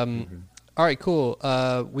 All right, cool.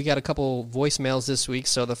 We got a couple voicemails this week.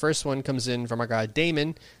 So the first one comes in from our guy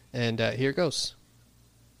Damon, and here it goes.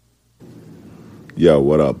 Yo,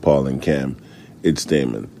 what up, Paul and Cam? It's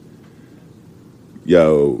Damon.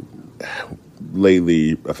 Yo,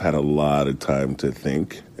 lately I've had a lot of time to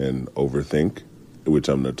think and overthink, which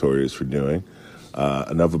I'm notorious for doing.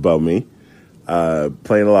 Enough about me.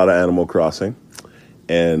 Playing a lot of Animal Crossing,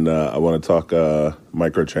 and I want to talk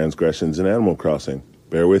microtransgressions in Animal Crossing.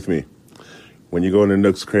 Bear with me. When you go into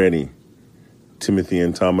Nook's Cranny, Timothy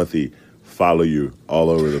and Tomothy follow you all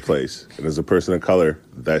over the place. And as a person of color,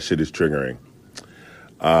 that shit is triggering.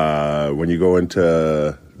 When you go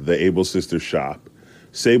into the Able Sisters shop,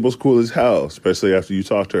 Sable's cool as hell, especially after you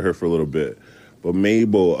talk to her for a little bit. But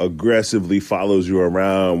Mabel aggressively follows you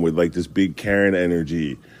around with like this big Karen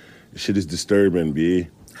energy. Shit is disturbing, B.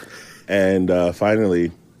 And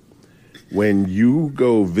finally, when you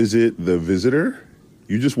go visit the visitor,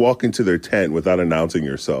 you just walk into their tent without announcing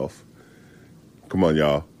yourself. Come on,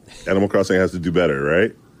 y'all. Animal Crossing has to do better,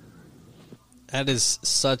 right? That is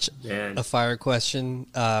such a fire question.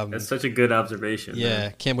 That's such a good observation. Yeah.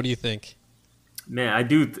 Man. Cam, what do you think? Man,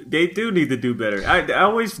 they do need to do better. I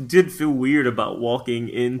always did feel weird about walking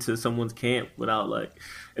into someone's camp without like,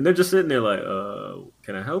 and they're just sitting there like,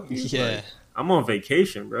 can I help you? Yeah. Like, I'm on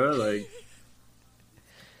vacation, bro. Like,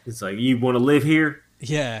 it's like, you want to live here?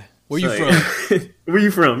 Yeah. Where you from? Where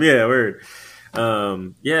you from? Yeah, word.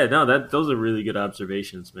 Those are really good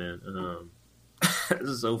observations, man. This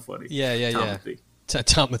is so funny. Yeah.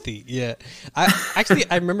 Tomothy, yeah.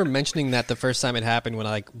 I remember mentioning that the first time it happened when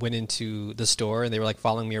I like went into the store and they were like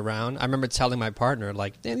following me around. I remember telling my partner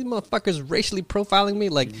like, "Damn, these motherfuckers racially profiling me."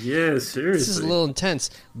 Like, yeah, seriously, this is a little intense.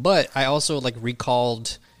 But I also like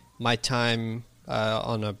recalled my time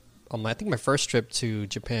on I think my first trip to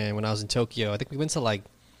Japan when I was in Tokyo. I think we went to like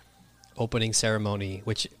opening ceremony,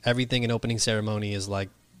 which everything in opening ceremony is like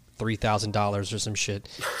 $3,000 or some shit.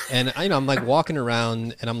 And I'm like walking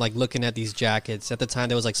around and I'm like looking at these jackets. At the time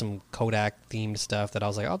there was like some Kodak themed stuff that I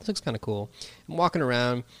was like, oh, this looks kind of cool. I'm walking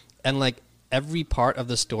around and like every part of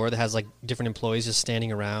the store that has like different employees just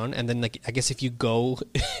standing around, and then like I guess if you go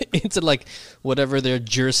into like whatever their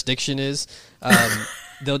jurisdiction is,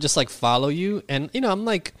 they'll just like follow you. And I'm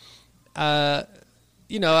like I'm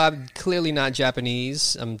clearly not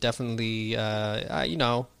Japanese. I'm definitely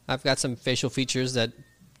I've got some facial features that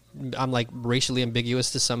I'm like racially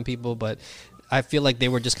ambiguous to some people, but I feel like they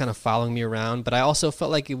were just kind of following me around. But I also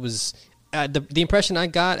felt like it was the impression I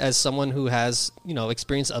got as someone who has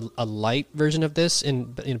experienced a light version of this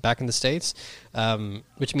in back in the States,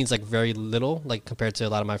 which means like very little, like compared to a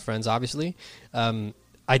lot of my friends, obviously.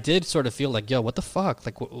 I did sort of feel like, yo, what the fuck?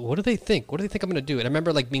 Like, what do they think? What do they think I'm gonna do? And I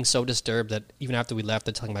remember like being so disturbed that even after we left,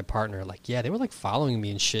 I telling my partner like, yeah, they were like following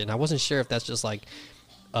me and shit, and I wasn't sure if that's just like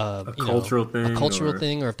a cultural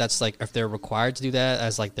thing, or if that's like if they're required to do that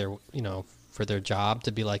as like their for their job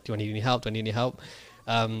to be like, do I need any help?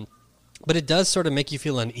 But it does sort of make you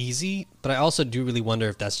feel uneasy. But I also do really wonder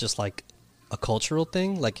if that's just like a cultural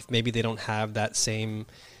thing, like if maybe they don't have that same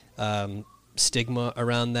stigma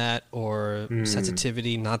around that or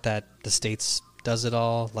sensitivity. Not that the States does it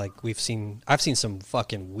all. Like I've seen some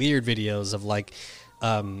fucking weird videos of like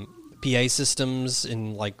PA systems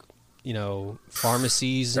in like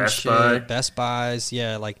pharmacies and Best Buys,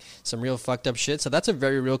 yeah, like some real fucked up shit. So that's a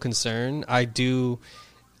very real concern. I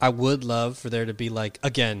would love for there to be like,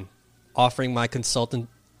 again, offering my consultant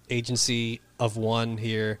agency of one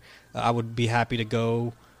here. I would be happy to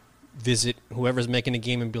go visit whoever's making a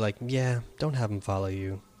game and be like, yeah, don't have them follow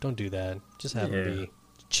you. Don't do that. Just have him be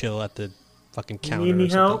chill at the fucking counter. Need any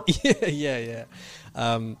help? Yeah.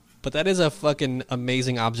 But that is a fucking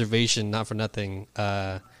amazing observation. Not for nothing.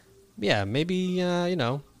 Yeah, maybe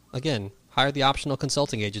again, hire the optional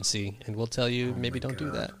consulting agency, and we'll tell you maybe don't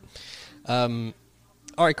do that.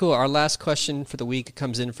 All right, cool. Our last question for the week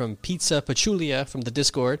comes in from Pizza Pachulia from the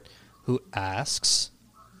Discord, who asks,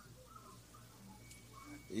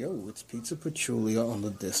 Yo, it's Pizza Pachulia on the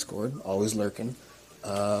Discord, always lurking.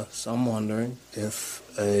 So I'm wondering if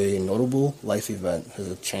a notable life event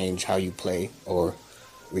has changed how you play or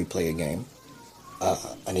replay a game.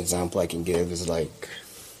 An example I can give is like,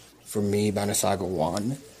 for me, Banner Saga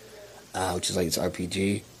 1, which is like this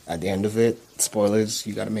RPG. At the end of it, spoilers,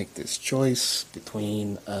 you gotta make this choice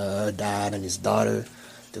between a dad and his daughter,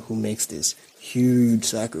 to who makes this huge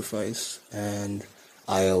sacrifice. And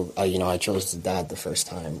I chose the dad the first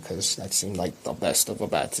time because that seemed like the best of a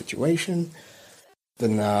bad situation. But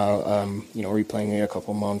now, replaying it a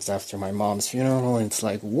couple months after my mom's funeral, and it's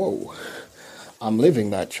like, whoa, I'm living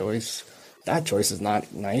that choice. That choice is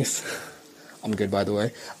not nice. I'm good, by the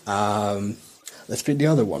way. Let's pick the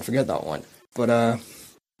other one. Forget that one. But,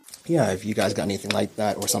 yeah, if you guys got anything like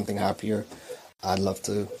that or something happier, I'd love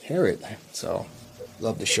to hear it. So,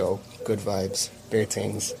 love the show. Good vibes. Bear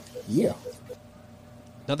things. Yeah.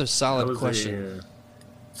 Another solid question.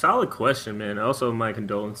 Solid question, man. Also, my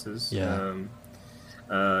condolences. Yeah.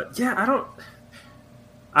 I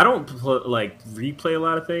don't replay a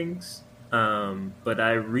lot of things. But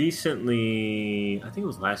I recently, I think it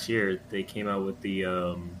was last year, they came out with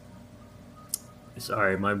the.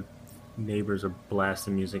 Sorry, my neighbors are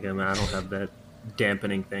blasting music. I don't have that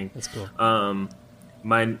dampening thing. That's cool.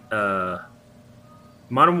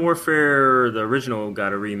 Modern Warfare, the original,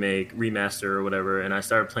 got a remaster or whatever, and I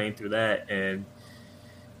started playing through that. And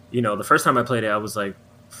the first time I played it, I was like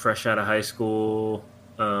fresh out of high school,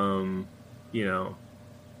 in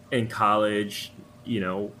college,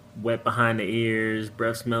 wet behind the ears,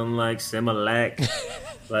 breath smelling like Similac.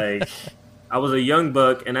 Like, I was a young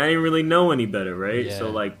buck, and I didn't really know any better, right? Yeah. So,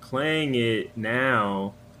 like, playing it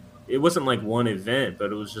now, it wasn't like one event,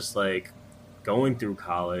 but it was just like going through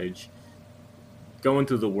college, going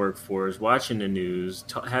through the workforce, watching the news,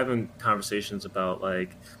 having conversations about,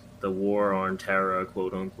 like, the war on terror,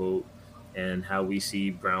 quote unquote, and how we see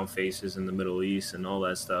brown faces in the Middle East and all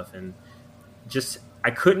that stuff. And just,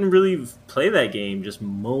 I couldn't really play that game just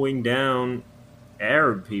mowing down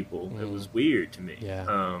Arab people. It was weird to me.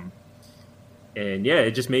 Yeah. And yeah,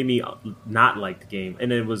 it just made me not like the game.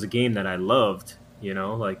 And it was a game that I loved,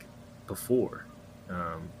 like before.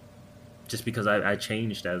 Just because I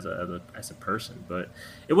changed as a person. But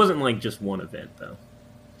it wasn't like just one event, though.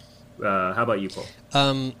 How about you, Cole?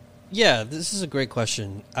 Yeah, this is a great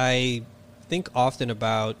question. I think often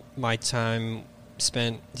about my time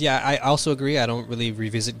spent. Yeah, I also agree. I don't really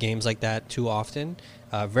revisit games like that too often.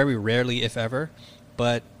 Very rarely, if ever.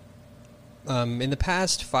 But in the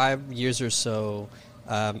past 5 years or so,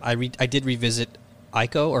 I did revisit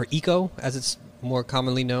Ico, or Ico, as it's more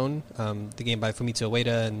commonly known, the game by Fumito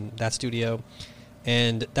Ueda and that studio.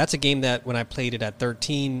 And that's a game that, when I played it at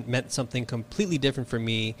 13, meant something completely different for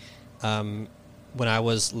me. When I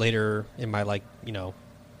was later in my late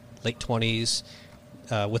 20s,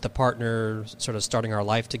 with a partner, sort of starting our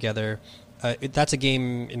life together. That's a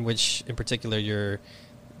game in which, in particular, you're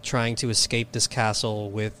trying to escape this castle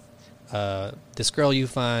with this girl you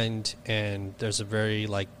find, and there's a very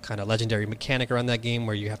kind of legendary mechanic around that game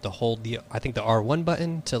where you have to hold the R1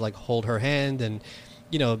 button to hold her hand, and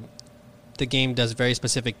the game does very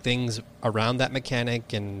specific things around that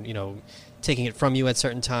mechanic, and taking it from you at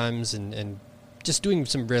certain times, and just doing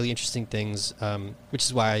some really interesting things, which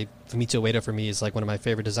is why Fumito Ueda for me is one of my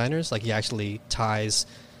favorite designers. He actually ties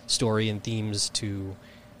story and themes to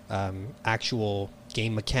actual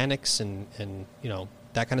game mechanics and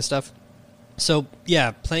that kind of stuff. So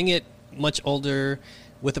yeah, playing it much older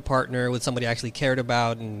with a partner, with somebody I actually cared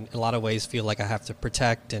about, and in a lot of ways feel like I have to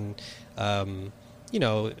protect and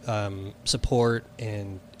support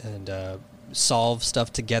and solve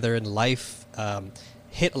stuff together in life,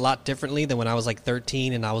 hit a lot differently than when I was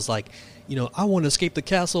 13 and I was I want to escape the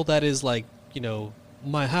castle that is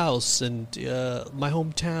my house and my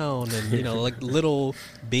hometown, and little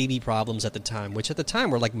baby problems at the time, which at the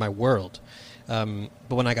time were my world. But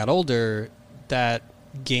when I got older, that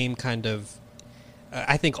game kind of,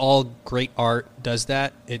 I think all great art does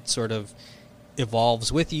that. It sort of evolves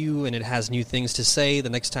with you, and it has new things to say the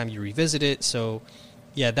next time you revisit it. So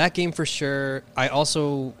yeah, that game for sure. I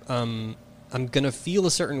also I'm going to feel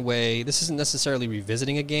a certain way. This isn't necessarily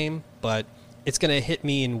revisiting a game, but it's going to hit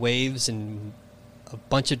me in waves in a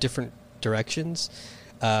bunch of different directions.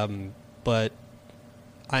 But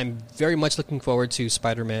I'm very much looking forward to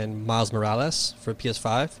Spider-Man Miles Morales for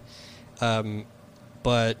PS5.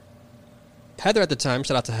 But Heather at the time,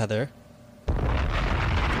 shout out to Heather.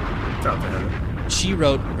 Shout out to Heather. She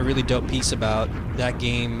wrote a really dope piece about that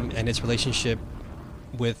game and its relationship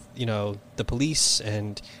with, the police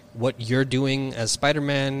and what you're doing as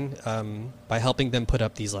Spider-Man, by helping them put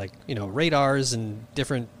up these radars and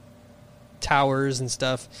different towers and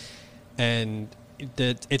stuff, and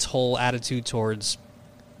its whole attitude towards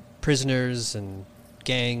prisoners and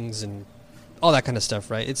gangs and all that kind of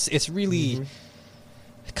stuff, right? It's really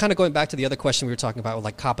kind of going back to the other question we were talking about with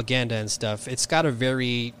like propaganda and stuff. It's got a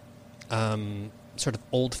very sort of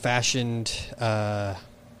old-fashioned,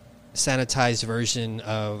 sanitized version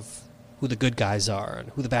of who the good guys are and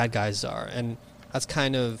who the bad guys are, and that's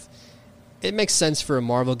kind of, it makes sense for a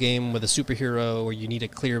Marvel game with a superhero where you need a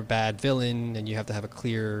clear bad villain and you have to have a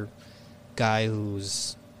clear guy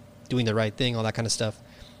who's doing the right thing, all that kind of stuff.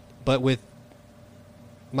 But with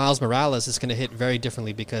Miles Morales, it's going to hit very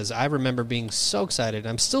differently because I remember being so excited.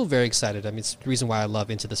 I'm still very excited. I mean, it's the reason why I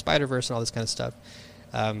love Into the Spider-Verse and all this kind of stuff,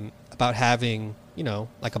 about having,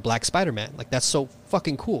 like a black Spider-Man. Like, that's so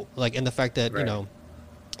fucking cool. Like, and the fact that, Right.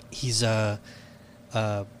 He's,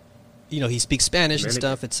 he speaks Spanish and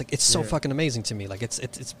stuff. It's like, it's so fucking amazing to me. Like, it's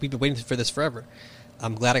we've been waiting for this forever.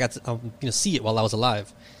 I'm glad I got to, see it while I was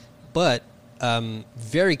alive. But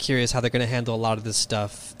very curious how they're going to handle a lot of this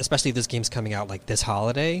stuff, especially if this game's coming out like this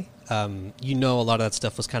holiday. A lot of that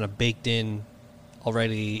stuff was kind of baked in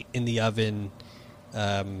already in the oven,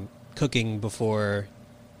 cooking before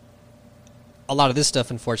a lot of this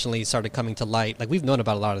stuff, unfortunately, started coming to light. Like, we've known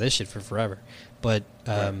about a lot of this shit for forever. But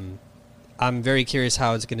I'm very curious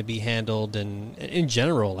how it's going to be handled, and in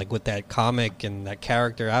general, like with that comic and that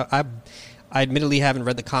character. I admittedly haven't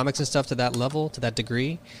read the comics and stuff to that level, to that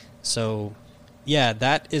degree. So, yeah,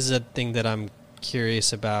 that is a thing that I'm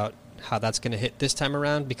curious about, how that's going to hit this time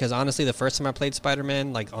around. Because honestly, the first time I played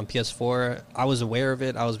Spider-Man, like on PS4, I was aware of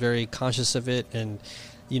it. I was very conscious of it. And,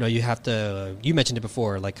 you have to, you mentioned it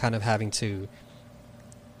before, like kind of having to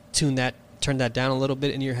turn that down a little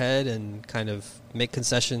bit in your head and kind of make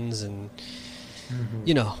concessions and,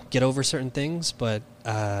 get over certain things. But,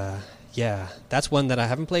 yeah, that's one that I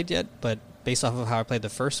haven't played yet. But based off of how I played the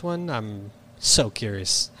first one, I'm so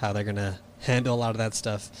curious how they're gonna handle a lot of that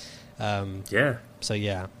stuff. So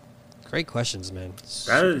yeah, great questions, man.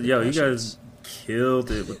 You guys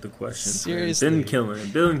killed it with the questions. Seriously, been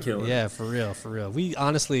killing. Yeah, for real. We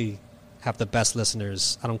honestly have the best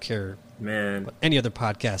listeners. I don't care, man, what any other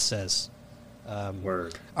podcast says.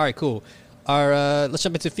 Word. All right, cool. Let's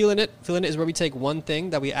jump into Feeling It. Feeling It is where we take one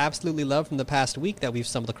thing that we absolutely love from the past week that we've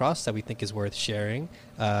stumbled across that we think is worth sharing.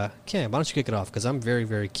 Cam, why don't you kick it off? Because I'm very,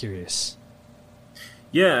 very curious.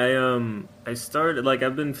 Yeah, I started,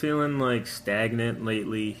 I've been feeling like stagnant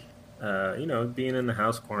lately, being in the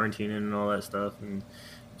house, quarantining and all that stuff, and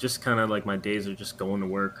just kind of like my days are just going to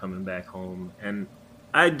work, coming back home, and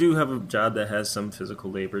I do have a job that has some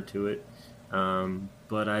physical labor to it,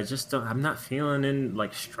 but I'm not feeling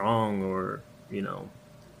strong, or, I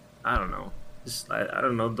don't know, I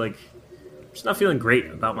don't know, just not feeling great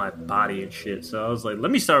about my body and shit, so I was like,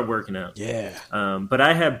 let me start working out. Yeah. But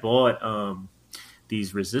I had bought,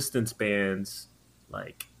 these resistance bands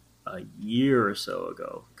like a year or so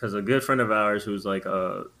ago, because a good friend of ours who's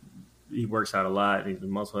he works out a lot, and he's a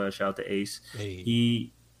muscle head, shout out to Ace.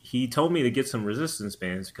 Hey. He told me to get some resistance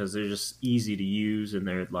bands because they're just easy to use and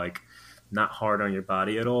they're not hard on your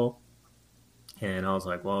body at all. And I was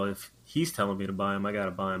like, well, if he's telling me to buy them, I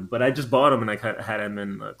gotta buy them. But I just bought them and I had them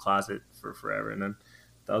in the closet for forever. And then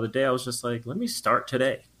the other day I was just like, let me start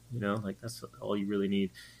today. That's all you really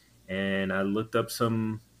need. And I looked up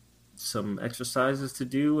some exercises to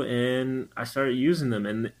do, and I started using them,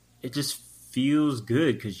 and it just feels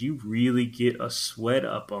good because you really get a sweat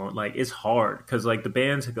up on. It's hard because the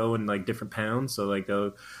bands go in different pounds, so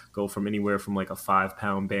they'll go from anywhere from a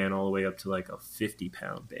 5-pound band all the way up to a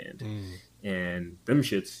 50-pound band, and them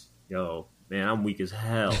shits, yo, man, I'm weak as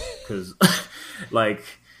hell because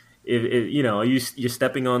if you're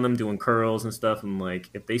stepping on them doing curls and stuff, and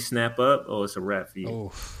if they snap up, it's a wrap for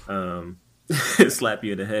you. Slap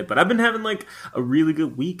you in the head. But I've been having a really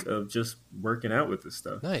good week of just working out with this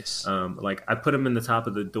stuff. Nice. I put them in the top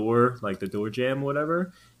of the door, the door jamb or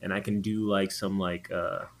whatever, and I can do some I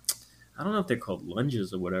don't know if they're called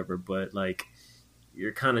lunges or whatever, but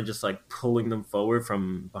you're kind of just pulling them forward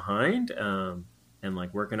from behind, and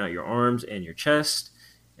working out your arms and your chest.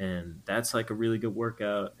 And that's a really good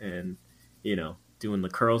workout, and doing the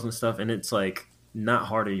curls and stuff, and it's not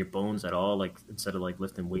hard on your bones at all, like instead of like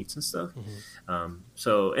lifting weights and stuff.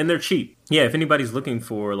 So, and they're cheap. Yeah, if anybody's looking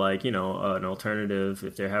for like, you know, an alternative,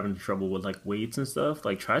 if they're having trouble with like weights and stuff,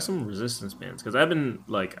 like try some resistance bands, because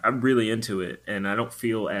I'm really into it, and I don't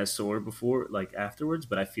feel as sore before, like afterwards,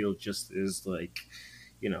 but I feel just as like,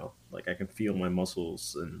 you know, like I can feel my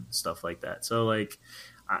muscles and stuff like that. So like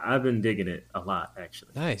I've been digging it a lot,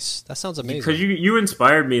 actually. Nice. That sounds amazing. Because you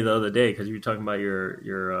inspired me the other day, because you were talking about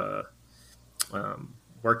your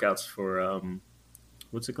workouts for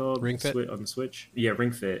what's it called? Ring Fit on the Switch. Yeah,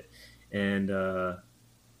 Ring Fit, and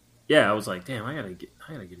yeah, I was like, damn, I gotta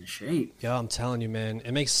get in shape. Yo, I'm telling you, man,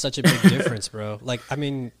 it makes such a big difference, bro. Like, I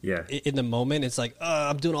mean, yeah, in the moment, it's like,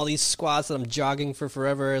 I'm doing all these squats and I'm jogging for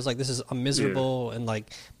forever. It's like, I'm miserable, and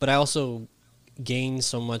like, but I also gain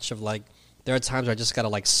so much of like. There are times where I just gotta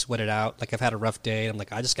like sweat it out. Like I've had a rough day, and I'm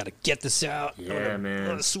like, I just gotta get this out. Yeah, man. I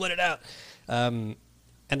wanna sweat it out. And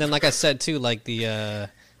then, like I said too, like I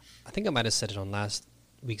think I might have said it on last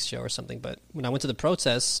week's show or something. But when I went to the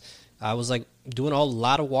protests, I was like doing a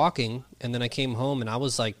lot of walking, and then I came home and I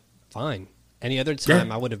was like fine. Any other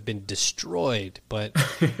time I would have been destroyed. But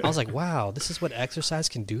I was like, wow, this is what exercise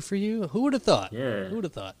can do for you. Who would have thought? Yeah. Who would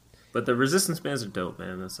have thought? But the resistance bands are dope,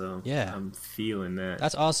 man. So yeah, I'm feeling that.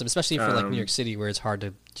 That's awesome, especially for like New York City, where it's hard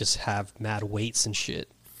to just have mad weights and shit.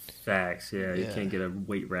 Facts, yeah. You can't get a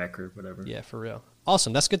weight rack or whatever. Yeah, for real.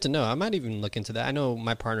 Awesome, that's good to know. I might even look into that. I know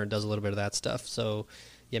my partner does a little bit of that stuff, so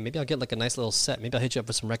yeah, maybe I'll get like a nice little set. Maybe I'll hit you up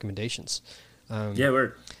with some recommendations. Yeah,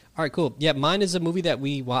 word. All right, cool. Yeah, mine is a movie that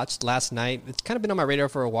we watched last night. It's kind of been on my radar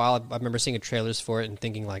for a while. I remember seeing trailers for it and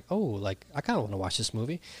thinking like, oh, like I kind of want to watch this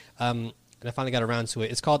movie. And I finally got around to it.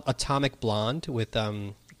 It's called Atomic Blonde with,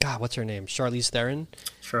 God, what's her name? Charlize Theron?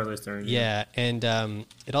 Charlize Theron. Yeah, and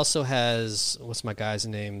it also has, what's my guy's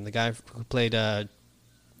name? The guy who played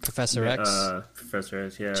Professor X? Professor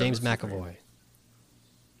X, yeah. James McAvoy.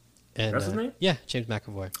 And, that's his name? Yeah, James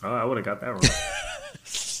McAvoy. Oh, I would have got that wrong.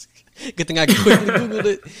 Good thing I quickly Googled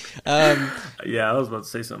it. Yeah, I was about to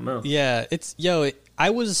say something else. Yeah, I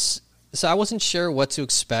wasn't sure what to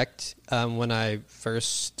expect when I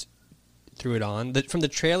first threw it on. From the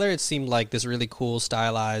trailer, it seemed like this really cool,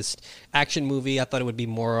 stylized action movie. I thought it would be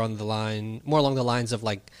more along the lines of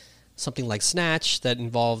like something like Snatch that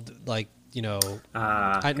involved like, you know,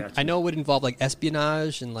 I know it would involve like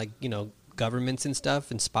espionage and like, you know, governments and stuff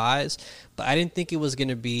and spies, but I didn't think it was going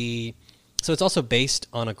to be. So it's also based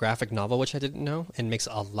on a graphic novel, which I didn't know, and makes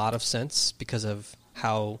a lot of sense because of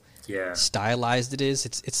how stylized it is.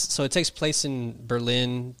 It's so it takes place in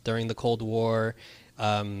Berlin during the Cold War.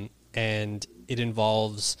 And it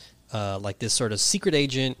involves like this sort of secret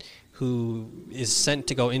agent who is sent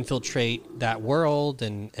to go infiltrate that world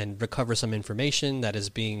and recover some information that is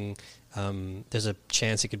being there's a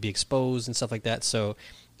chance it could be exposed and stuff like that. So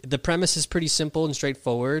the premise is pretty simple and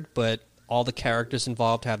straightforward, but all the characters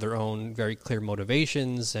involved have their own very clear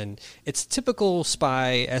motivations, and it's typical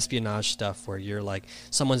spy espionage stuff where you're like,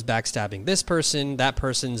 someone's backstabbing this person, that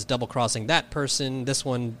person's double-crossing that person, this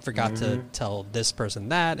one forgot to tell this person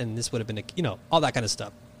that, and this would have been, you know, all that kind of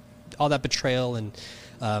stuff. All that betrayal and,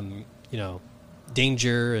 you know,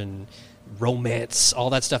 danger and romance, all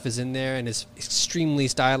that stuff is in there, and it's extremely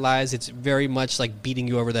stylized. It's very much like beating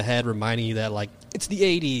you over the head, reminding you that like it's the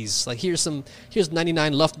 80s. Like here's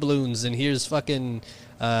 99 Luft balloons, and here's fucking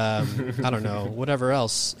I don't know, whatever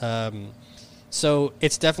else. So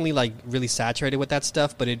it's definitely like really saturated with that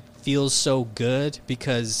stuff, but it feels so good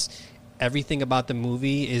because everything about the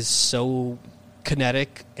movie is so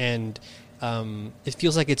kinetic, and it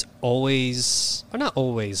feels like it's always, or not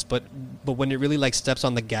always, but when it really like steps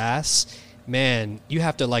on the gas, man, you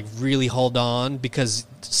have to like really hold on, because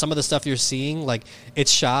some of the stuff you're seeing, like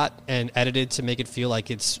it's shot and edited to make it feel like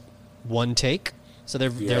it's one take. So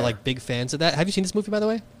they're like big fans of that. Have you seen this movie, by the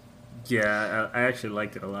way? Yeah, I actually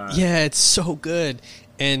liked it a lot. Yeah, it's so good.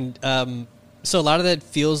 And so a lot of that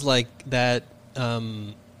feels like that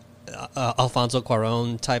Alfonso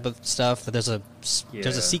Cuarón type of stuff. There's a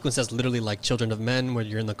sequence that's literally like Children of Men, where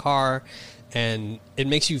you're in the car and it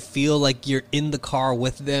makes you feel like you're in the car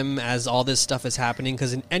with them as all this stuff is happening.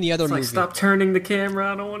 Because in any other movie, stop turning the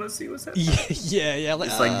camera, I don't want to see what's happening. Yeah. Like,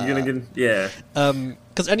 it's like you're gonna get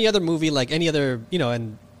because any other movie, like any other, you know,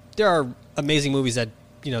 and there are amazing movies that,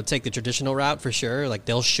 you know, take the traditional route for sure. Like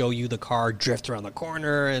they'll show you the car drift around the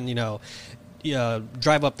corner and, you know,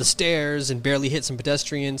 drive up the stairs and barely hit some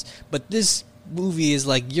pedestrians. But this movie is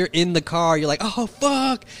like you're in the car, you're like, oh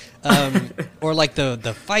fuck, or like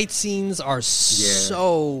the fight scenes are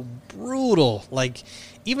so brutal. Like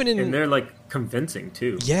even in, and they're like convincing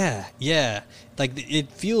too. Yeah. Like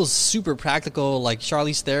it feels super practical. Like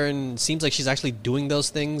Charlize Theron seems like she's actually doing those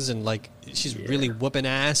things, and like she's really whooping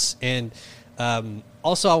ass. And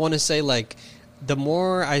also, I want to say, like, the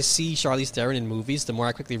more I see Charlize Theron in movies, the more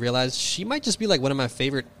I quickly realize she might just be like one of my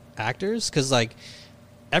favorite actors, because like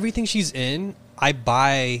everything she's in, I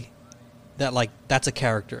buy that, like, that's a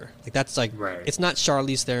character. Like that's like it's not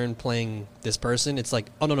Charlize Theron playing this person. It's like,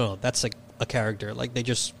 oh no, that's like a character. Like they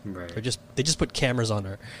just they just put cameras on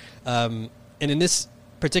her. And in this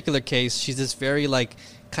particular case, she's this very like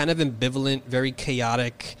kind of ambivalent, very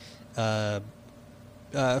chaotic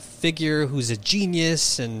figure who's a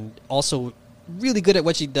genius and also really good at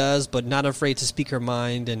what she does, but not afraid to speak her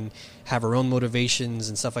mind and have her own motivations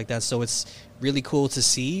and stuff like that. So it's really cool to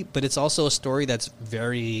see, but it's also a story that's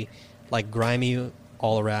very like grimy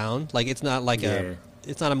all around. Like it's not like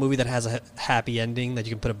it's not a movie that has a happy ending that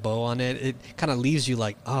you can put a bow on it. It kind of leaves you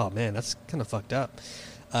like, oh man, that's kind of fucked up.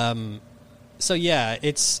 So yeah,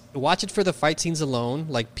 watch it for the fight scenes alone.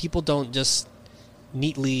 Like people don't just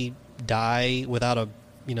neatly die without a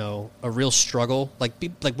real struggle. Like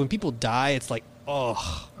when people die, it's like,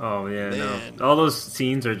 oh yeah, man. No, all those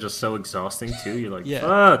scenes are just so exhausting too. You're like,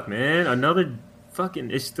 fuck, man, another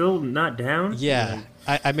fucking, it's still not down. Yeah,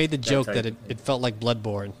 I made the joke that it felt like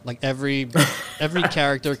Bloodborne. Like every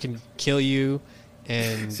character can kill you,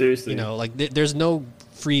 and seriously, like there's no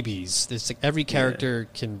freebies. There's like every character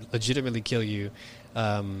can legitimately kill you.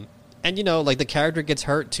 And like the character gets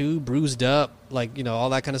hurt too, bruised up, like all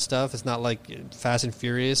that kind of stuff. It's not like Fast and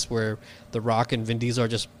Furious where The Rock and Vin Diesel are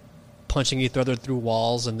just punching each other through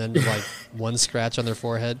walls and then like one scratch on their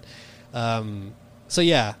forehead. So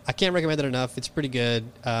yeah, I can't recommend it enough. It's pretty good.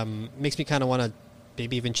 Makes me kind of want to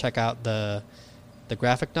maybe even check out the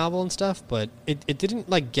graphic novel and stuff, but it didn't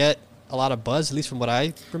like get a lot of buzz, at least from what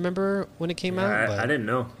I remember when it came out. I didn't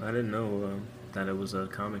know that it was a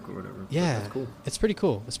comic or whatever. Yeah, that's cool. It's pretty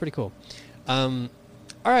cool. All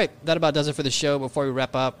right, that about does it for the show. Before we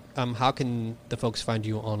wrap up, how can the folks find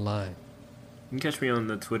you online? You can catch me on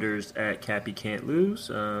the Twitters at Cappy Can't Lose.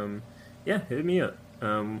 Hit me up.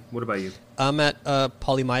 What about you? I'm at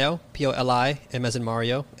Polimayo, P-O-L-I-M as in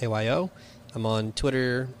Mario, A-Y-O. I'm on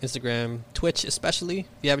Twitter, Instagram, Twitch especially. If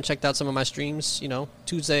you haven't checked out some of my streams,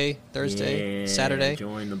 Tuesday, Thursday, Saturday.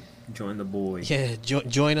 Join the boy. Yeah,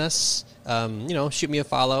 join us. Shoot me a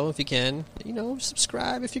follow if you can.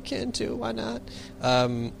 Subscribe if you can too. Why not?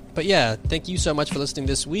 But yeah, thank you so much for listening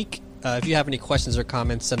this week. If you have any questions or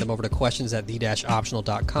comments, send them over to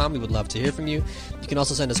questions@the-optional.com. We would love to hear from you. You can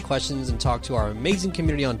also send us questions and talk to our amazing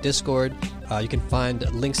community on Discord. You can find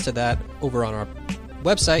links to that over on our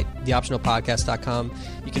website, theoptionalpodcast.com.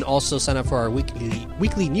 You can also sign up for our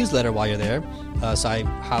weekly newsletter while you're there, so I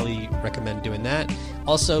highly recommend doing that.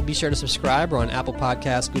 Also, be sure to subscribe. We're on Apple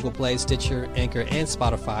Podcasts, Google Play, Stitcher, Anchor, and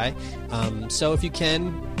Spotify. So if you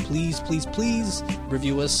can, please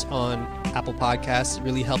review us on Apple Podcasts. It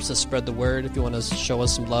really helps us spread the word. If you want to show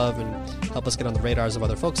us some love and help us get on the radars of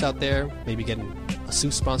other folks out there, maybe getting a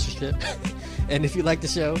Seuss sponsorship. And if you like the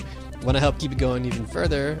show, want to help keep it going even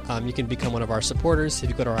further, you can become one of our supporters if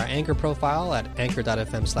you go to our Anchor profile at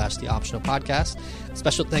anchor.fm/theoptionalpodcast.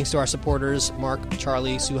 Special thanks to our supporters, Mark,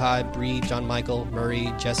 Charlie, Suhai, Bree, John Michael,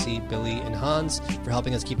 Murray, Jesse, Billy, and Hans for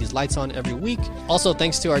helping us keep these lights on every week. Also,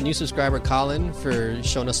 thanks to our new subscriber, Colin, for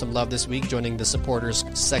showing us some love this week, joining the supporters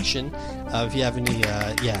section. If you have any,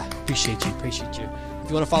 appreciate you. If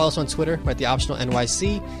you want to follow us on Twitter, we're at The Optional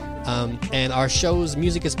NYC. And our show's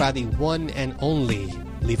music is by the one and only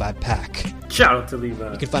Levi Pack. Shout out to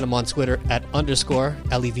Levi. You can find him on Twitter at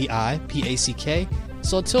 _LEVIPACK.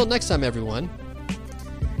 So until next time, everyone.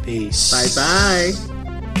 Peace. Bye-bye.